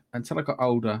good until I got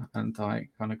older, and I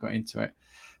kind of got into it.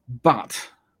 But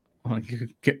I want to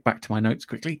get back to my notes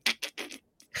quickly.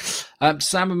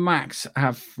 Sam and Max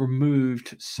have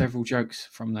removed several jokes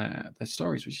from their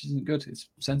stories, which isn't good. It's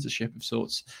censorship of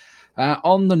sorts.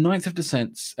 On the 9th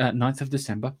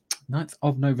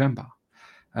of November,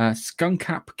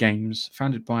 Skunkap Games,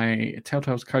 founded by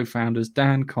Telltale's co-founders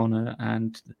Dan Connor,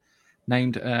 and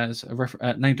named a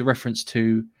reference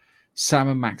to Sam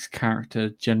and Max character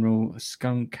General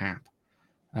Skunkap.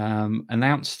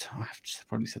 Announced, I've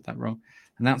probably said that wrong.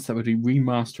 Announced that would be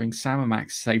remastering Sam and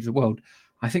Max Save the World.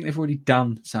 I think they've already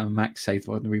done Sam and Max Save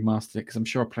the World and remastered it, because I'm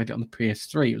sure I played it on the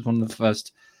PS3. It was one of the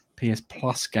first PS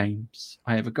Plus games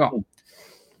I ever got.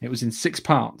 It was in 6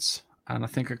 parts, and I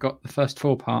think I got the first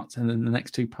 4 parts, and then the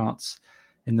next 2 parts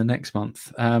in the next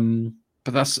month.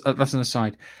 But that's an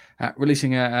aside.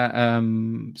 Releasing a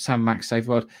Sam and Max Save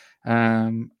the World,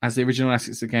 as the original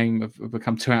assets of the game have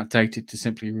become too outdated to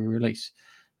simply re-release.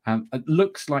 It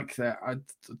looks like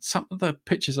some of the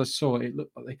pictures I saw, it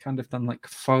looked like they kind of done like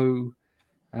faux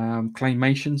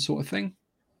claymation sort of thing,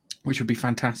 which would be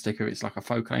fantastic if it's like a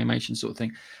faux claymation sort of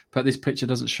thing. But this picture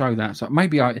doesn't show that, so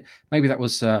maybe that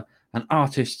was an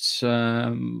artist's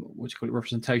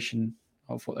representation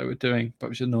of what they were doing, but it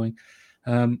was annoying.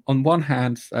 On one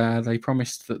hand, they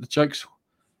promised that the jokes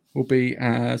will be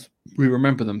as we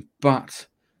remember them, but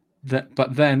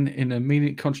then in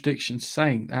immediate contradiction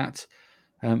saying that,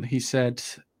 he said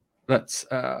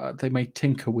that they may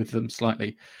tinker with them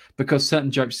slightly, because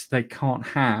certain jokes they can't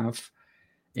have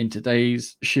in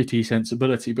today's shitty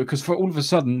sensibility, because for all of a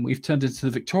sudden we've turned into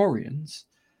the Victorians,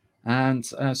 and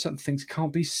certain things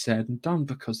can't be said and done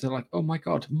because they're like, oh my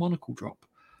god, monocle drop.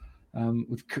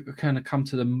 We've kind of come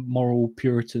to the moral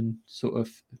Puritan sort of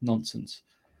nonsense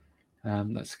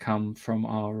that's come from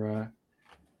our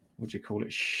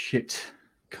shit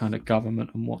kind of government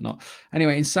and whatnot.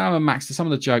 Anyway, in Sam and Max, some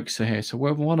of the jokes are here. So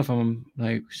one of them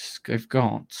they've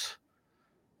got,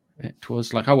 it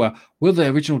was like, oh well, will the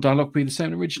original dialogue be the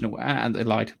same original? And they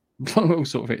lied. All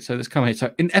sort of it. So let's come here.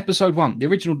 So in episode 1, the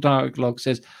original dialogue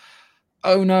says,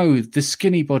 oh no, the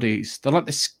skinny bodies, they're like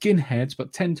the skinheads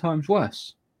but 10 times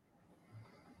worse.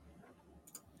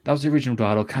 That was the original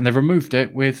dialogue, and they've removed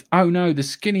it with, oh no, the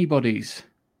skinny bodies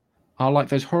are like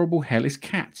those horrible hairless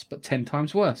cats but 10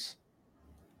 times worse.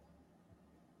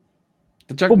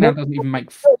 The joke now doesn't even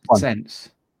make sense.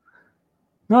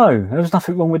 No, there was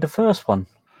nothing wrong with the first one.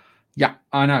 Yeah,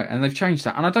 I know, and they've changed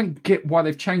that. And I don't get why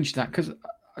they've changed that, because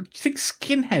I think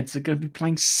skinheads are going to be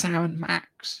playing Sam and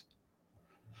Max.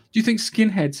 Do you think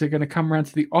skinheads are going to come around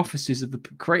to the offices of the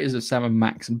creators of Sam and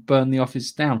Max and burn the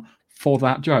office down for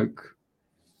that joke?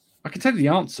 I can tell you the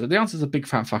answer. The answer is a big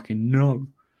fat fucking no.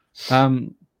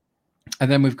 And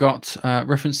then we've got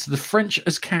reference to the French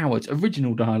as cowards,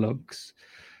 original dialogues.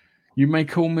 You may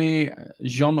call me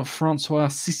Jean-Francois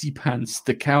Sissy-Pants,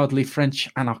 the cowardly French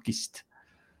anarchist.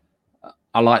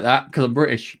 I like that because I'm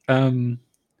British.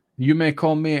 You may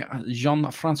call me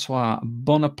Jean-Francois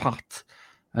Bonaparte,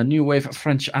 a new wave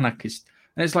French anarchist.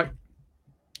 And it's like,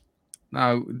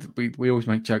 no, we always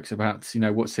make jokes about,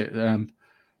 what's it?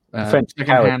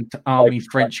 Second-hand army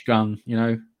French gun,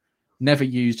 never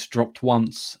used, dropped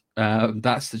once.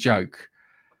 That's the joke.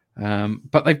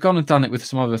 But they've gone and done it with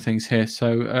some other things here.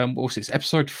 So, it's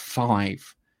episode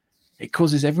 5. It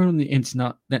causes everyone on the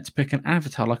internet to pick an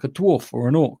avatar like a dwarf or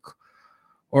an orc,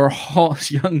 or a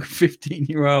hot young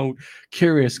 15-year-old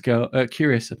curious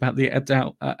about the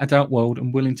adult world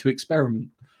and willing to experiment.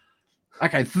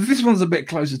 Okay, this one's a bit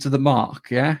closer to the mark,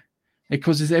 yeah? It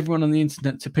causes everyone on the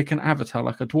internet to pick an avatar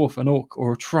like a dwarf, an orc,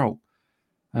 or a troll.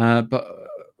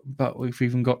 But we've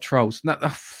even got trolls. No.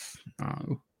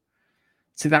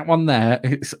 See that one there?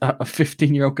 It's a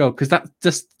 15-year-old girl, because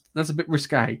that's a bit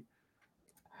risque.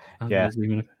 Yeah,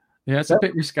 it's a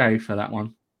bit risque for that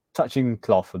one. Touching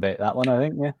cloth a bit, that one, I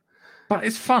think, yeah. But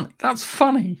it's fun. That's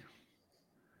funny.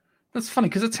 That's funny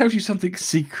because it tells you something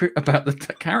secret about the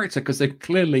character, because they've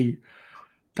clearly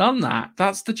done that.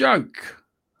 That's the joke.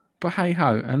 But hey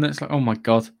ho, and it's like, oh my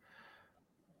god,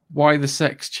 why the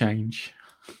sex change?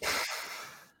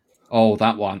 Oh,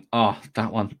 that one.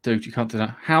 Dude, you can't do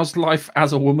that. How's life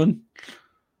as a woman?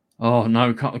 Oh no,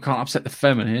 we can't upset the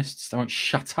feminists. They won't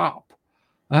shut up.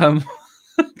 I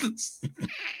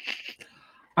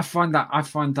find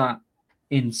that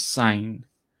insane.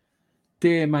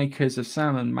 Dear makers of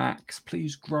Sam and Max,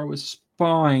 please grow a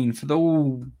spine for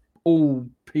all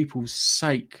people's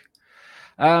sake.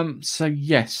 So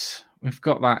yes, we've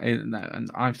got that in there, and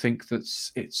I think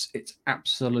that's it's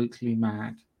absolutely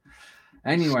mad.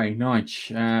 Anyway,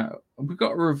 Nige, we've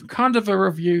got kind of a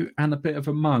review and a bit of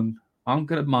a moan. I'm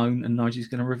going to moan, and Nigel's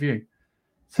going to review.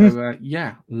 So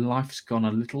yeah, life's gone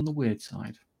a little on the weird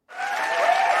side.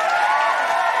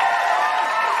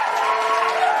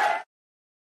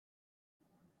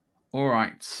 All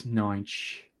right,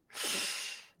 Nige.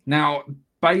 Now,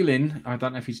 Balin, I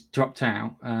don't know if he's dropped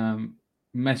out.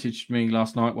 messaged me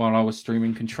last night while I was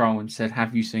streaming Control and said,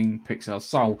 "Have you seen Pixar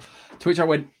Soul?" To which I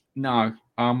went, "No.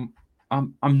 I'm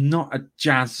not a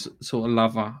jazz sort of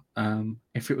lover.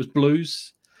 If it was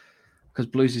blues, because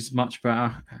blues is much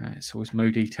better. It's always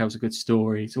moody, tells a good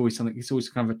story. It's always something. It's always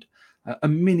kind of a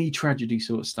mini tragedy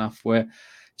sort of stuff where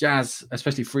jazz,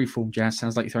 especially freeform jazz,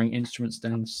 sounds like you're throwing instruments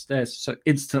down the stairs. So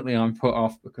instantly I'm put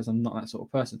off because I'm not that sort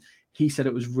of person. He said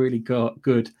it was really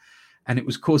good, and it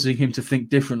was causing him to think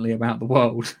differently about the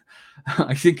world.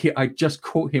 I think I just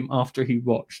caught him after he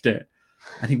watched it,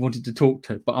 and he wanted to talk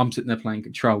to. But I'm sitting there playing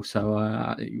Control,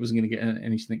 so he wasn't going to get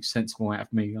anything sensible out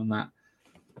of me on that.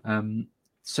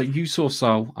 So you saw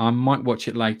Soul. I might watch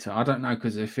it later. I don't know,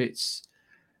 because if it's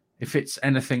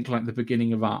anything like the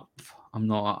beginning of Up, I'm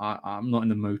not in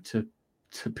the mood to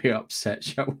be upset,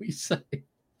 shall we say?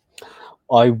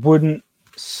 I wouldn't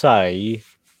say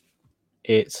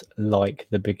it's like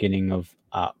the beginning of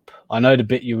Up. I know the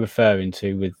bit you're referring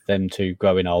to with them two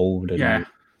growing old. And Yeah.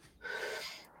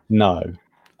 No.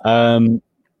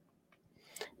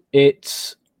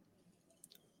 It's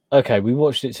okay. We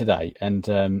watched it today, and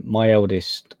my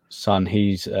eldest son,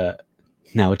 he's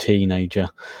now a teenager,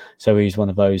 so he's one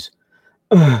of those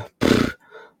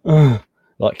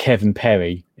like Kevin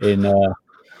Perry in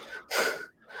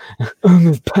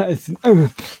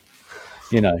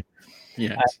you know.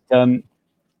 Yes. And,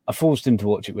 I forced him to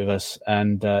watch it with us,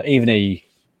 and even he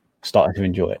started to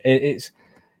enjoy it.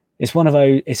 It's one of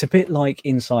those. It's a bit like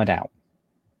Inside Out.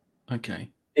 Okay.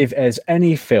 If there's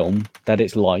any film that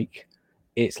it's like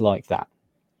that,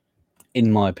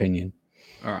 in my opinion.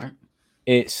 All right.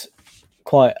 It's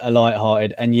quite a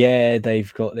light-hearted, and yeah,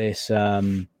 they've got this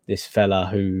this fella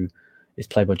who is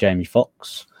played by Jamie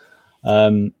Foxx,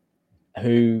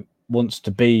 who wants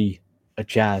to be a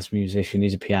jazz musician.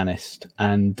 He's a pianist,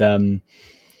 and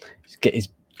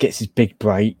gets his big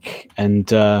break, and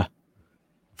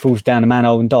falls down a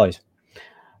manhole and dies.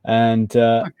 And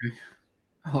Okay.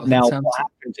 now what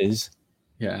happens is,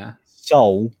 yeah,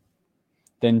 Soul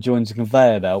then joins a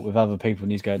conveyor belt with other people,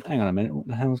 and he's going, "Hang on a minute, what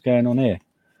the hell's going on here?"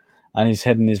 And he's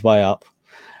heading his way up,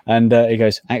 and he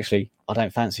goes, "Actually, I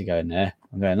don't fancy going there.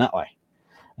 I'm going that way."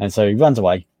 And so he runs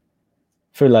away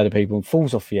through a load of people and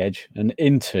falls off the edge and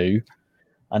into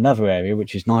another area,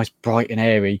 which is nice, bright and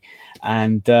airy,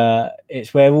 and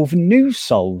it's where all the new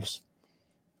souls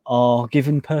are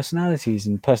given personalities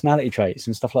and personality traits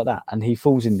and stuff like that. And he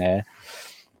falls in there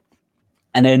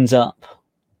and ends up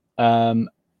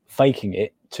faking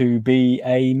it to be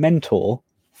a mentor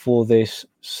for this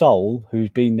soul who's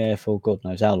been there for God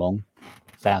knows how long,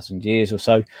 1,000 years or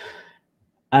so,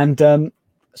 and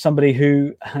somebody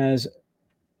who has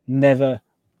never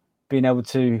been able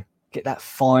to get that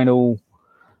final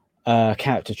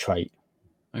character trait,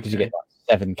 because you get like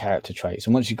 7 character traits,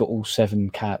 and once you've got all 7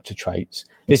 character traits,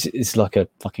 this is like a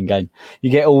fucking game.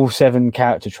 You get all 7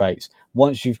 character traits.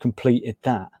 Once you've completed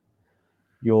that,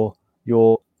 your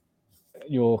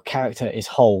character is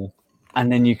whole,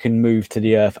 and then you can move to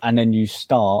the earth, and then you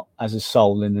start as a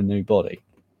soul in a new body,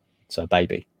 so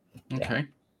baby. Okay. Yeah.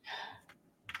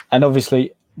 And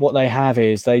obviously what they have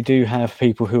is they do have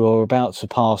people who are about to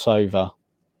pass over,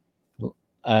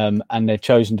 and they're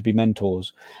chosen to be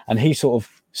mentors, and he sort of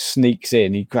sneaks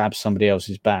in, he grabs somebody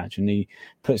else's badge and he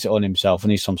puts it on himself,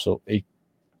 and he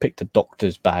picked a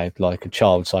doctor's badge, like a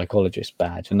child psychologist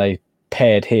badge, and they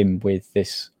paired him with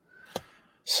this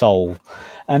soul,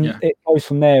 and it goes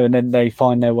from there, and then they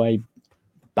find their way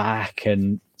back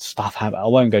and stuff happen. I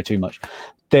won't go too much.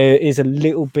 There is a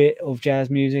little bit of jazz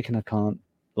music, and I can't,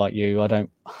 like you, I don't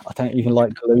even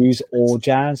like blues or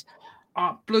jazz.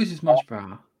 Blues is much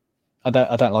better. I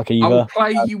don't like either. I will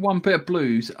play you one bit of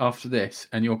blues after this,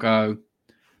 and you'll go,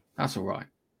 "That's all right."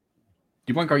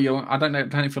 You won't go, I don't know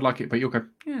if you like it, but you'll go,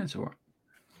 "Yeah, it's all right."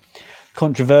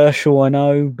 Controversial, I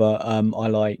know, but I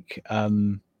like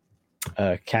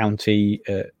county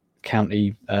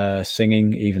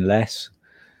singing even less.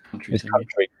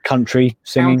 Country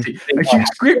singing. As you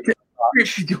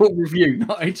scripted your review,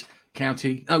 not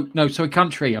county. Oh no, sorry,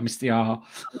 country. I missed the R.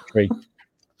 Country.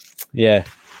 Yeah,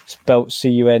 spelt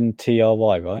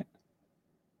Cuntry, right?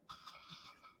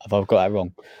 Have I got that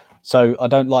wrong? So I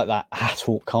don't like that at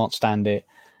all. Can't stand it.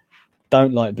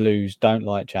 Don't like blues. Don't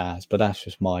like jazz. But that's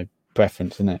just my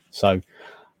preference, isn't it? So,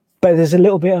 but there's a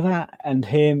little bit of that, and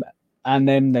him, and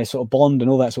then they sort of bond and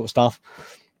all that sort of stuff,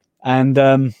 and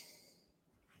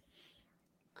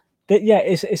it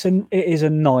is a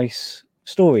nice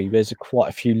story. There's quite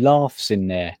a few laughs in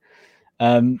there.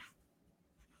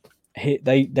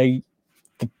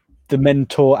 The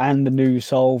mentor and the new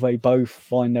soul, they both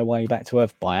find their way back to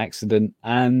Earth by accident,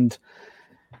 and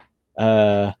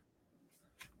I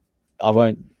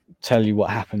won't tell you what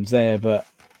happens there, but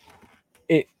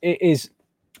it is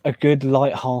a good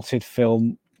light-hearted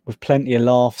film with plenty of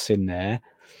laughs in there,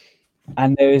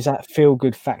 and there is that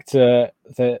feel-good factor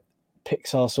that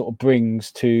Pixar sort of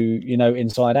brings to, you know,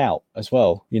 Inside Out as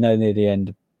well, you know, near the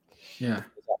end. Yeah.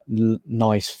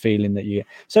 Nice feeling that you get.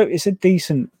 So it's a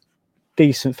decent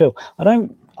film.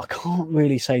 I can't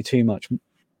really say too much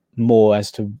more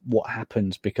as to what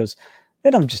happens, because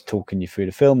then I'm just talking you through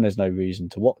the film. There's no reason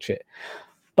to watch it,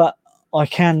 but I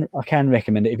can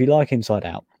recommend it. If you like Inside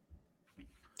Out,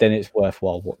 then it's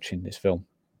worthwhile watching this film.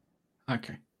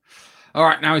 Okay. All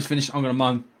right, now he's finished. I'm going to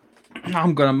moan.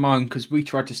 I'm going to moan because we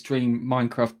tried to stream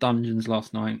Minecraft Dungeons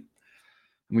last night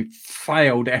and we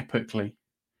failed epically.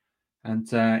 And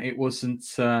it wasn't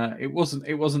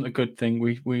a good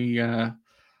thing.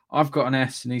 I've got an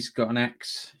S and he's got an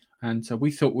X, and we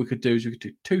thought we could do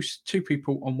two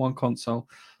people on one console,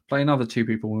 play another two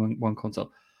people on one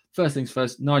console. First things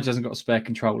first, Nigel hasn't got a spare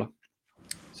controller,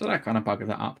 so that kind of buggered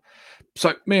that up.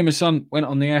 So me and my son went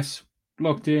on the S,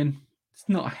 logged in. It's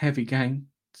not a heavy game.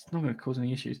 It's not going to cause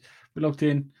any issues. We logged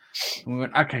in and we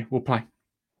went, okay, we'll play.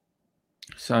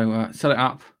 So set it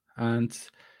up, and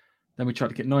then we tried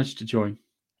to get Nigel to join.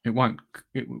 It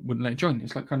wouldn't let it join.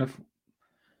 It's like kind of,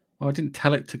 well, I didn't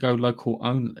tell it to go local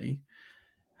only.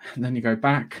 And then you go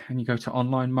back and you go to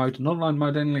online mode. And online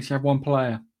mode only lets you have one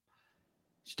player,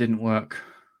 which didn't work,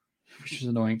 which was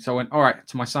annoying. So I went, all right,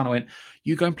 to my son, I went,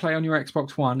 you go and play on your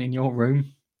Xbox One in your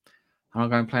room, and I'll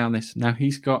go and play on this. Now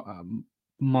he's got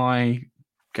my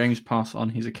Games Pass on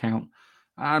his account,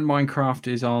 and Minecraft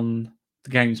is on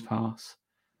the Games Pass.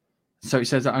 So it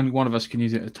says that only one of us can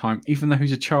use it at a time, even though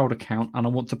he's a child account, and I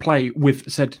want to play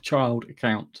with said child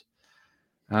account,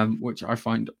 which I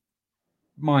find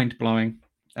mind-blowing.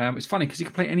 It's funny because you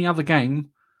can play any other game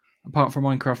apart from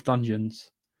Minecraft Dungeons.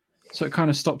 So it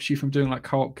kind of stops you from doing like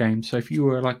co-op games. So if you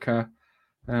were like a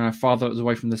father that was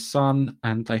away from the son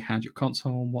and they had your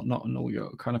console and whatnot and all your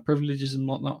kind of privileges and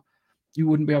whatnot, you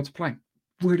wouldn't be able to play.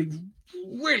 Really,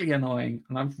 really annoying.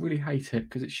 And I really hate it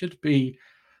because it should be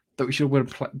that we should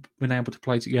have been able to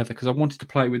play together, because I wanted to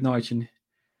play with Nigel and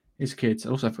his kids. I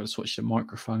also have to switch the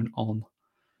microphone on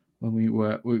when we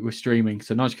were streaming,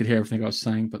 so Nigel could hear everything I was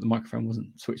saying, but the microphone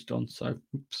wasn't switched on. So,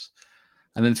 oops.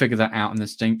 And then figure that out, and then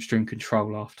stream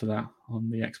control after that on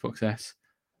the Xbox S.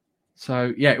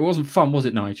 So yeah, it wasn't fun, was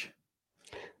it, Nigel?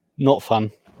 Not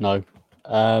fun, no.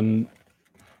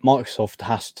 Microsoft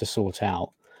has to sort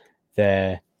out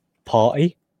their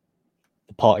the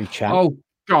party chat. Oh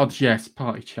God, yes,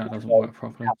 party chat doesn't work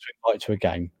properly. How to invite to a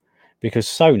game, because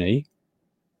Sony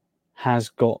has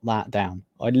got that down.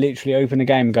 I literally open a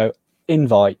game and go,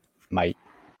 invite, mate,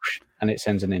 and it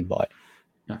sends an invite.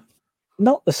 Yeah.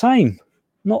 Not the same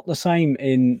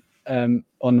in on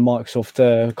the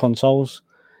Microsoft consoles.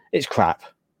 It's crap.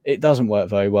 It doesn't work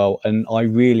very well, and I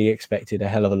really expected a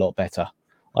hell of a lot better.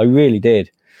 I really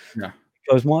did. Yeah.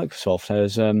 Because Microsoft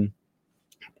has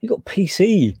you got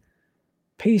PC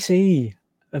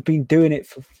have been doing it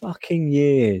for fucking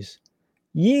years.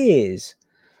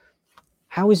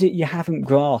 How is it you haven't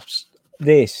grasped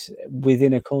this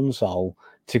within a console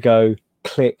to go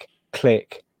click,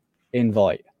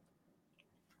 invite?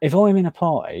 If I'm in a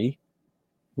party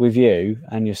with you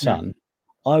and your son,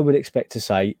 I would expect to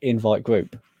say invite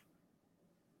group.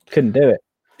 Couldn't do it.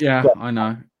 Yeah, I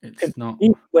know. It's not.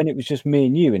 Even when it was just me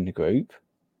and you in the group,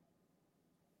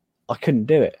 I couldn't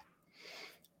do it.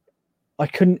 I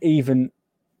couldn't even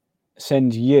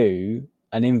send you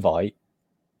an invite.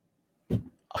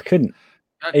 I couldn't.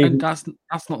 And that's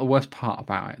not the worst part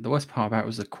about it. The worst part about it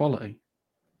was the quality,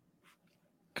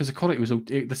 because the quality was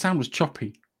the sound was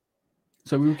choppy,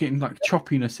 so we were getting like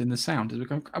choppiness in the sound as we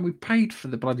go. And we paid for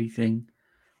the bloody thing.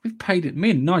 We've paid it.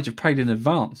 Me and Nigel paid in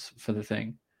advance for the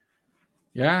thing.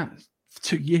 Yeah,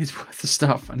 2 years worth of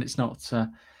stuff, and it's not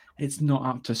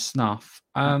up to snuff.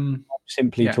 I'm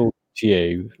simply talking to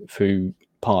you through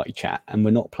party chat, and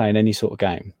we're not playing any sort of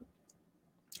game.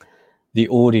 The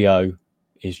audio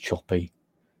is choppy.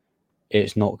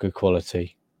 It's not good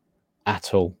quality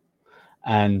at all.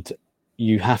 And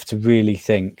you have to really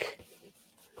think,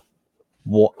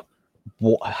 what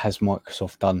has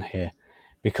Microsoft done here?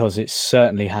 Because it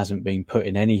certainly hasn't been put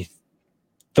in any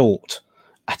thought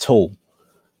at all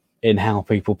in how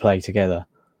people play together.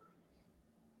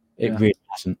 It really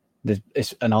hasn't.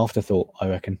 It's an afterthought, I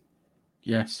reckon.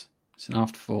 Yes, it's an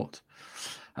afterthought.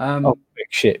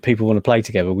 Shit, people want to play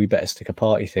together, we better stick a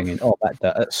party thing in.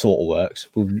 That sort of works.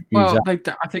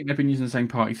 I think they've been using the same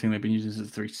party thing they've been using since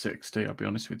 360, I'll be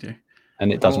honest with you.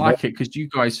 And it doesn't like it, because you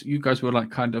guys were like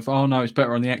kind of, oh no, it's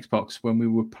better on the Xbox when we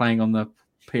were playing on the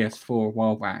PS4 a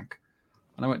while back.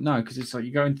 And I went, no, because it's like you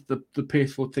go into the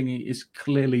PS4 thingy is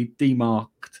clearly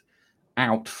demarked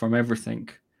out from everything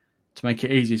to make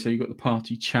it easy. So you've got the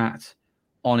party chat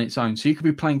on its own. So you could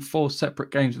be playing 4 separate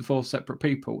games with 4 separate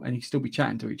people and you still be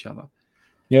chatting to each other.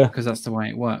 Yeah. Because that's the way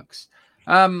it works.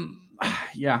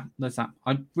 Yeah, there's that.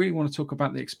 I really want to talk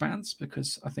about The Expanse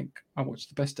because I think I watched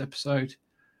the best episode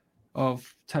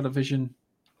of television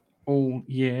all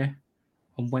year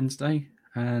on Wednesday,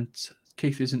 and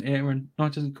Keith isn't here and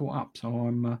Nigel hasn't caught up, so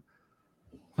I'm a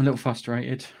little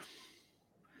frustrated.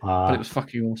 But it was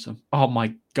fucking awesome. Oh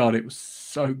my god, it was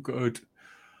so good.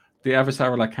 The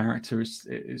Avasarala character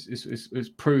is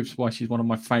proves why she's one of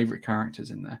my favourite characters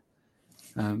in there,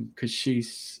 because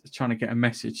she's trying to get a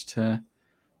message to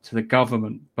the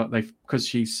government, but because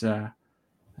she's the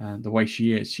way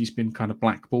she is, she's been kind of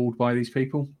blackballed by these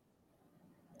people,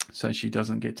 so she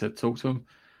doesn't get to talk to them.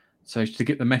 So to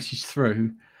get the message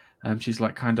through, she's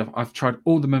like, kind of, I've tried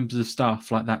all the members of staff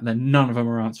like that, and then none of them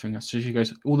are answering us. So she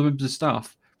goes, all the members of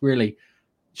staff, really?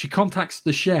 She contacts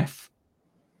the chef.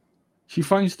 She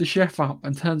phones the chef up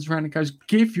and turns around and goes,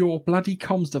 give your bloody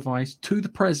comms device to the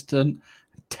president,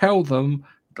 tell them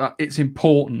that it's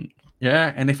important.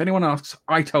 Yeah, and if anyone asks,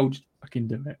 I told you I can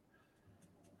do it.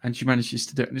 And she manages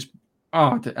to do it.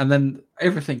 And and then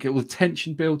everything, the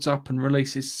tension builds up and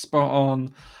releases spot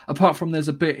on. Apart from there's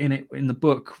a bit in the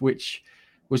book which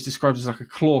was described as like a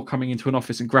claw coming into an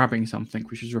office and grabbing something,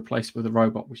 which was replaced with a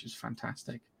robot, which is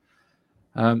fantastic.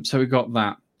 So we got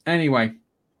that. Anyway,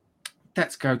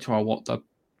 let's go to our What The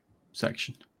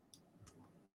section.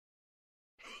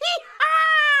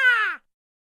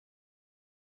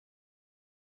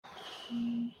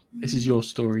 This is your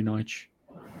story, Nige.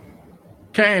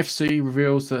 KFC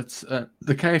reveals that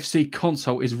the KFC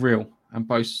console is real and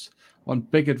boasts one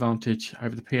big advantage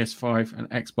over the PS5 and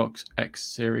Xbox X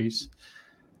series.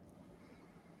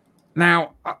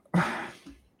 Now, I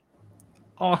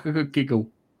like a good giggle.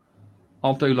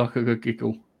 I'll do like a good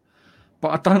giggle.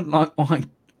 But I don't like my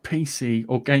PC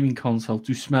or gaming console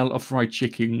to smell of fried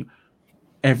chicken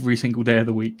every single day of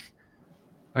the week.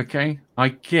 Okay? I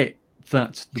get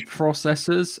that the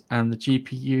processors and the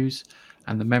GPUs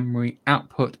and the memory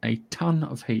output a ton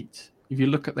of heat. If you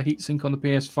look at the heatsink on the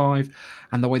PS5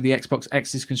 and the way the Xbox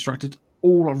X is constructed,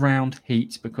 all around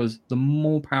heat, because the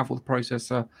more powerful the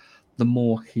processor, the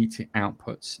more heat it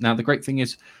outputs. Now, the great thing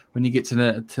is when you get to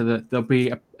the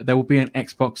there will be an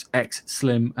Xbox X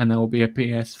Slim and there will be a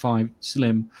PS5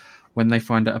 Slim when they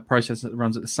find a processor that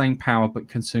runs at the same power but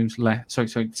consumes less. So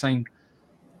the same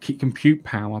compute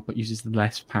power but uses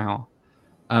less power.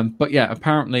 But yeah,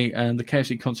 apparently the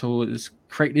KFC console is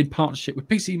created in partnership with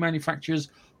PC manufacturers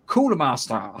Cooler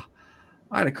Master.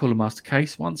 I had a Cooler Master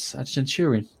case once at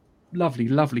Centurion. Lovely,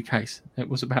 lovely case. It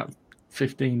was about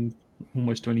 15,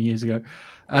 almost 20 years ago.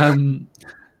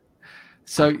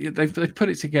 So they've put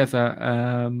it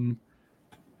together.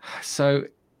 So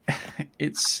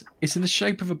it's in the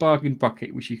shape of a bargain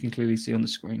bucket, which you can clearly see on the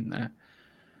screen there.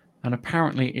 And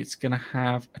apparently it's going to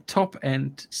have a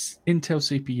top-end Intel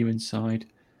CPU inside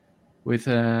with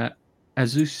a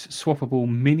Asus swappable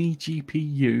mini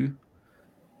GPU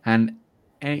and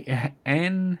a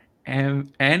NVMe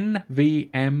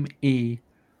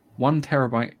 1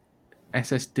 terabyte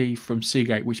SSD from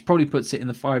Seagate, which probably puts it in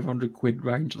the £500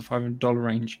 range, the $500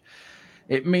 range.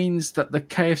 It means that the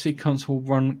KFC console will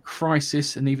run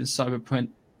Crysis and even Cyberpunk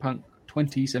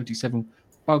 2077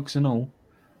 bugs and all,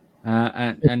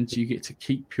 and you get to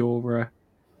keep your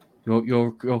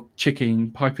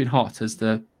chicken piping hot as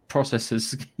the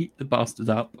processors heat the bastard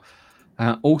up.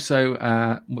 Also,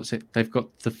 they've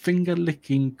got the finger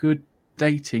licking good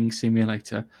dating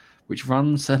simulator, which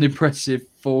runs an impressive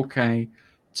 4K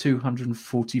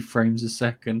 240 frames a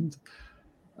second.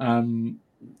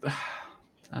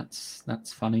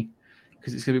 That's funny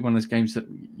because it's going to be one of those games that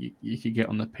you could get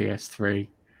on the PS3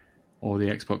 or the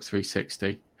Xbox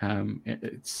 360.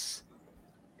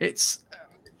 It's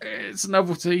a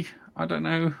novelty. I don't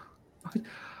know.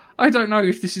 I don't know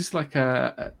if this is like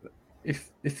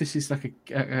if this is like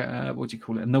a what do you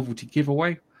call it, a novelty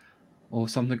giveaway or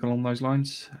something along those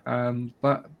lines.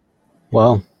 But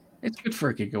well, it's good for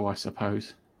a giggle, I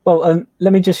suppose. Well,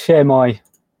 let me just share my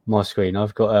screen. I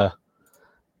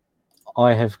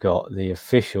have got the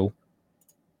official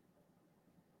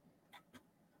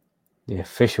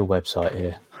website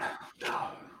here.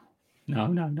 No.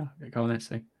 Go on, let's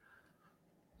see.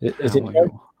 Is it?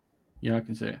 Yeah, I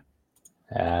can see it.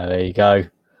 There you go.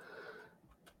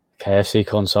 KFC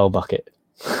console bucket.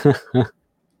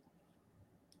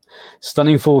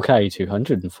 Stunning 4K,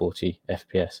 240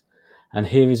 FPS. And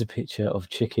here is a picture of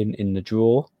chicken in the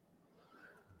drawer.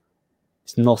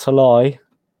 It's not a lie.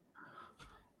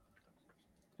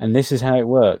 And this is how it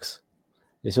works.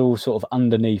 It's all sort of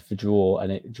underneath the drawer,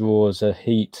 and it draws a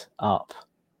heat up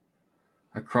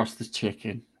across the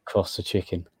chicken. Across the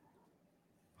chicken.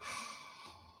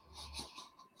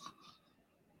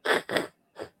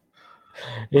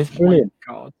 It's brilliant.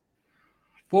 Oh my God.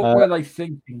 What were they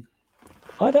thinking?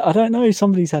 I don't know.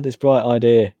 Somebody's had this bright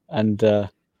idea, and scroll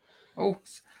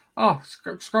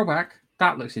back.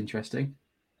 That looks interesting.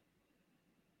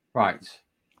 Right.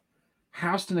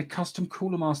 Housed in a custom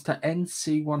Cooler Master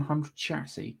NC100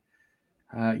 chassis,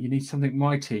 you need something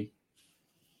mighty.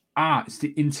 It's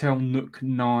the Intel NUC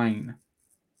 9.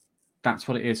 That's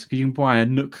what it is. Because you can buy a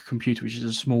NUC computer, which is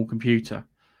a small computer,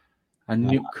 a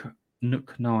NUC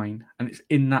 9, and it's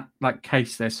in that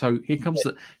case there. So here comes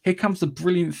the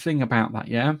brilliant thing about that.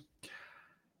 Yeah,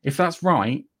 if that's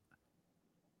right,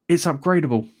 it's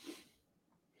upgradable.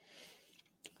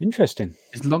 Interesting.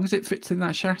 As long as it fits in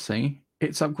that chassis,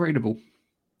 it's upgradable.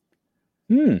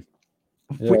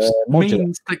 Which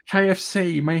means that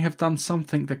KFC may have done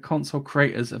something that console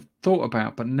creators have thought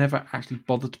about but never actually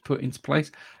bothered to put into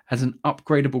place as an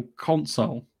upgradable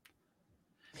console.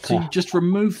 So you just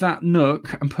remove that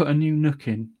NUC and put a new NUC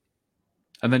in.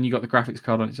 And then you got the graphics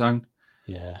card on its own.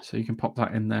 Yeah. So you can pop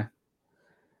that in there.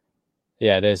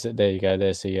 Yeah, there you go.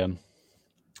 There's the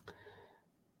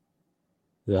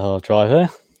hard drive there.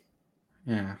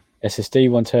 Yeah. SSD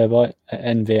 1 terabyte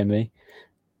NVMe.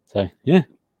 So yeah.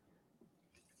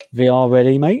 VR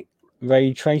ready, mate.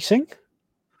 Ray tracing.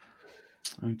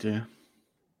 Oh dear.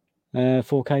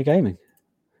 4K gaming.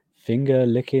 Finger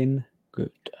licking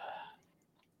good.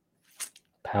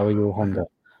 Power your Honda.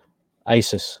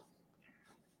 Asus.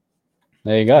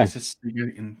 There you go. Asus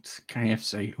in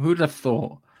KFC. Who'd have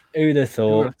thought? Who'd have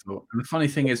thought? And the funny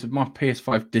thing is, my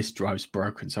PS5 disk drive's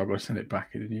broken, so I've got to send it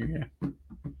back in the new year.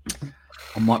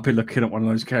 I might be looking at one of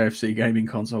those KFC gaming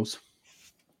consoles.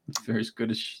 They're as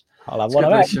good as I'll have one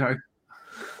of them. Show.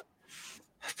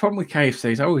 The problem with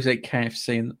KFC is I always eat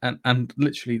KFC and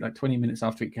literally 20 minutes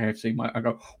after I eat KFC, I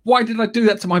go, why did I do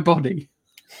that to my body?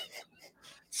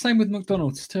 Same with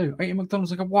McDonald's too. I eat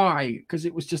McDonald's, I go, why? Because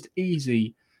it was just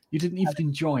easy. You didn't even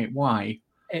enjoy it. Why?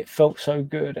 It felt so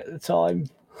good at the time.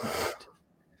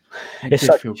 It's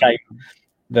such a shame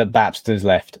that Babster's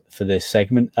left for this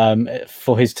segment.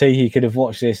 For his tea, he could have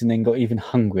watched this and then got even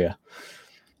hungrier.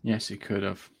 Yes, he could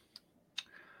have.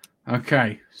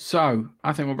 Okay, so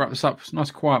I think we'll wrap this up. It's a nice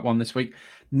quiet one this week.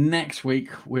 Next week,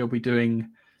 we'll be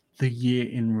doing the year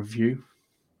in review,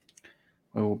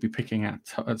 where we'll be picking out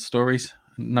stories.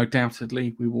 No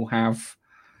doubtedly, we will have,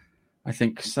 I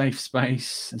think, Safe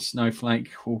Space and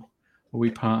Snowflake will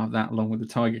be part of that, along with the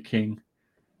Tiger King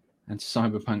and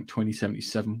Cyberpunk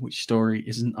 2077, which story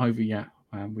isn't over yet.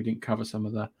 We didn't cover some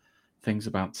of the things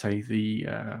about, say, the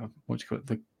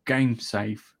the game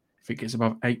save. If it gets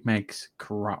above 8 megs,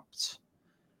 corrupts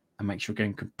and makes your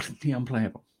game completely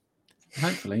unplayable. And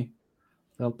hopefully,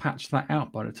 they'll patch that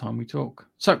out by the time we talk.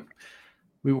 So,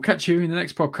 we will catch you in the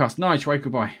next podcast. Nice, wave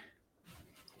goodbye.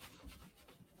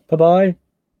 Bye-bye.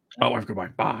 Oh, wave goodbye.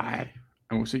 Bye.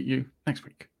 And we'll see you next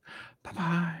week.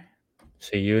 Bye-bye.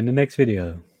 See you in the next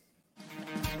video.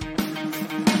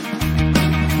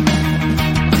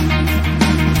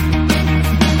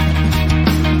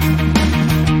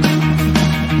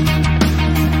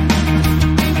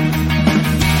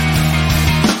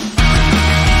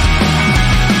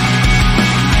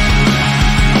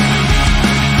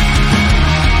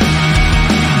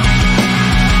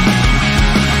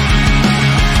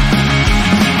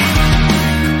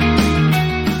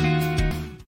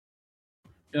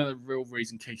 The real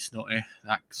reason Keith's not here,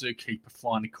 that zookeeper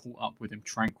finally caught up with him,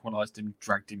 tranquilized him,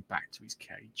 dragged him back to his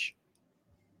cage.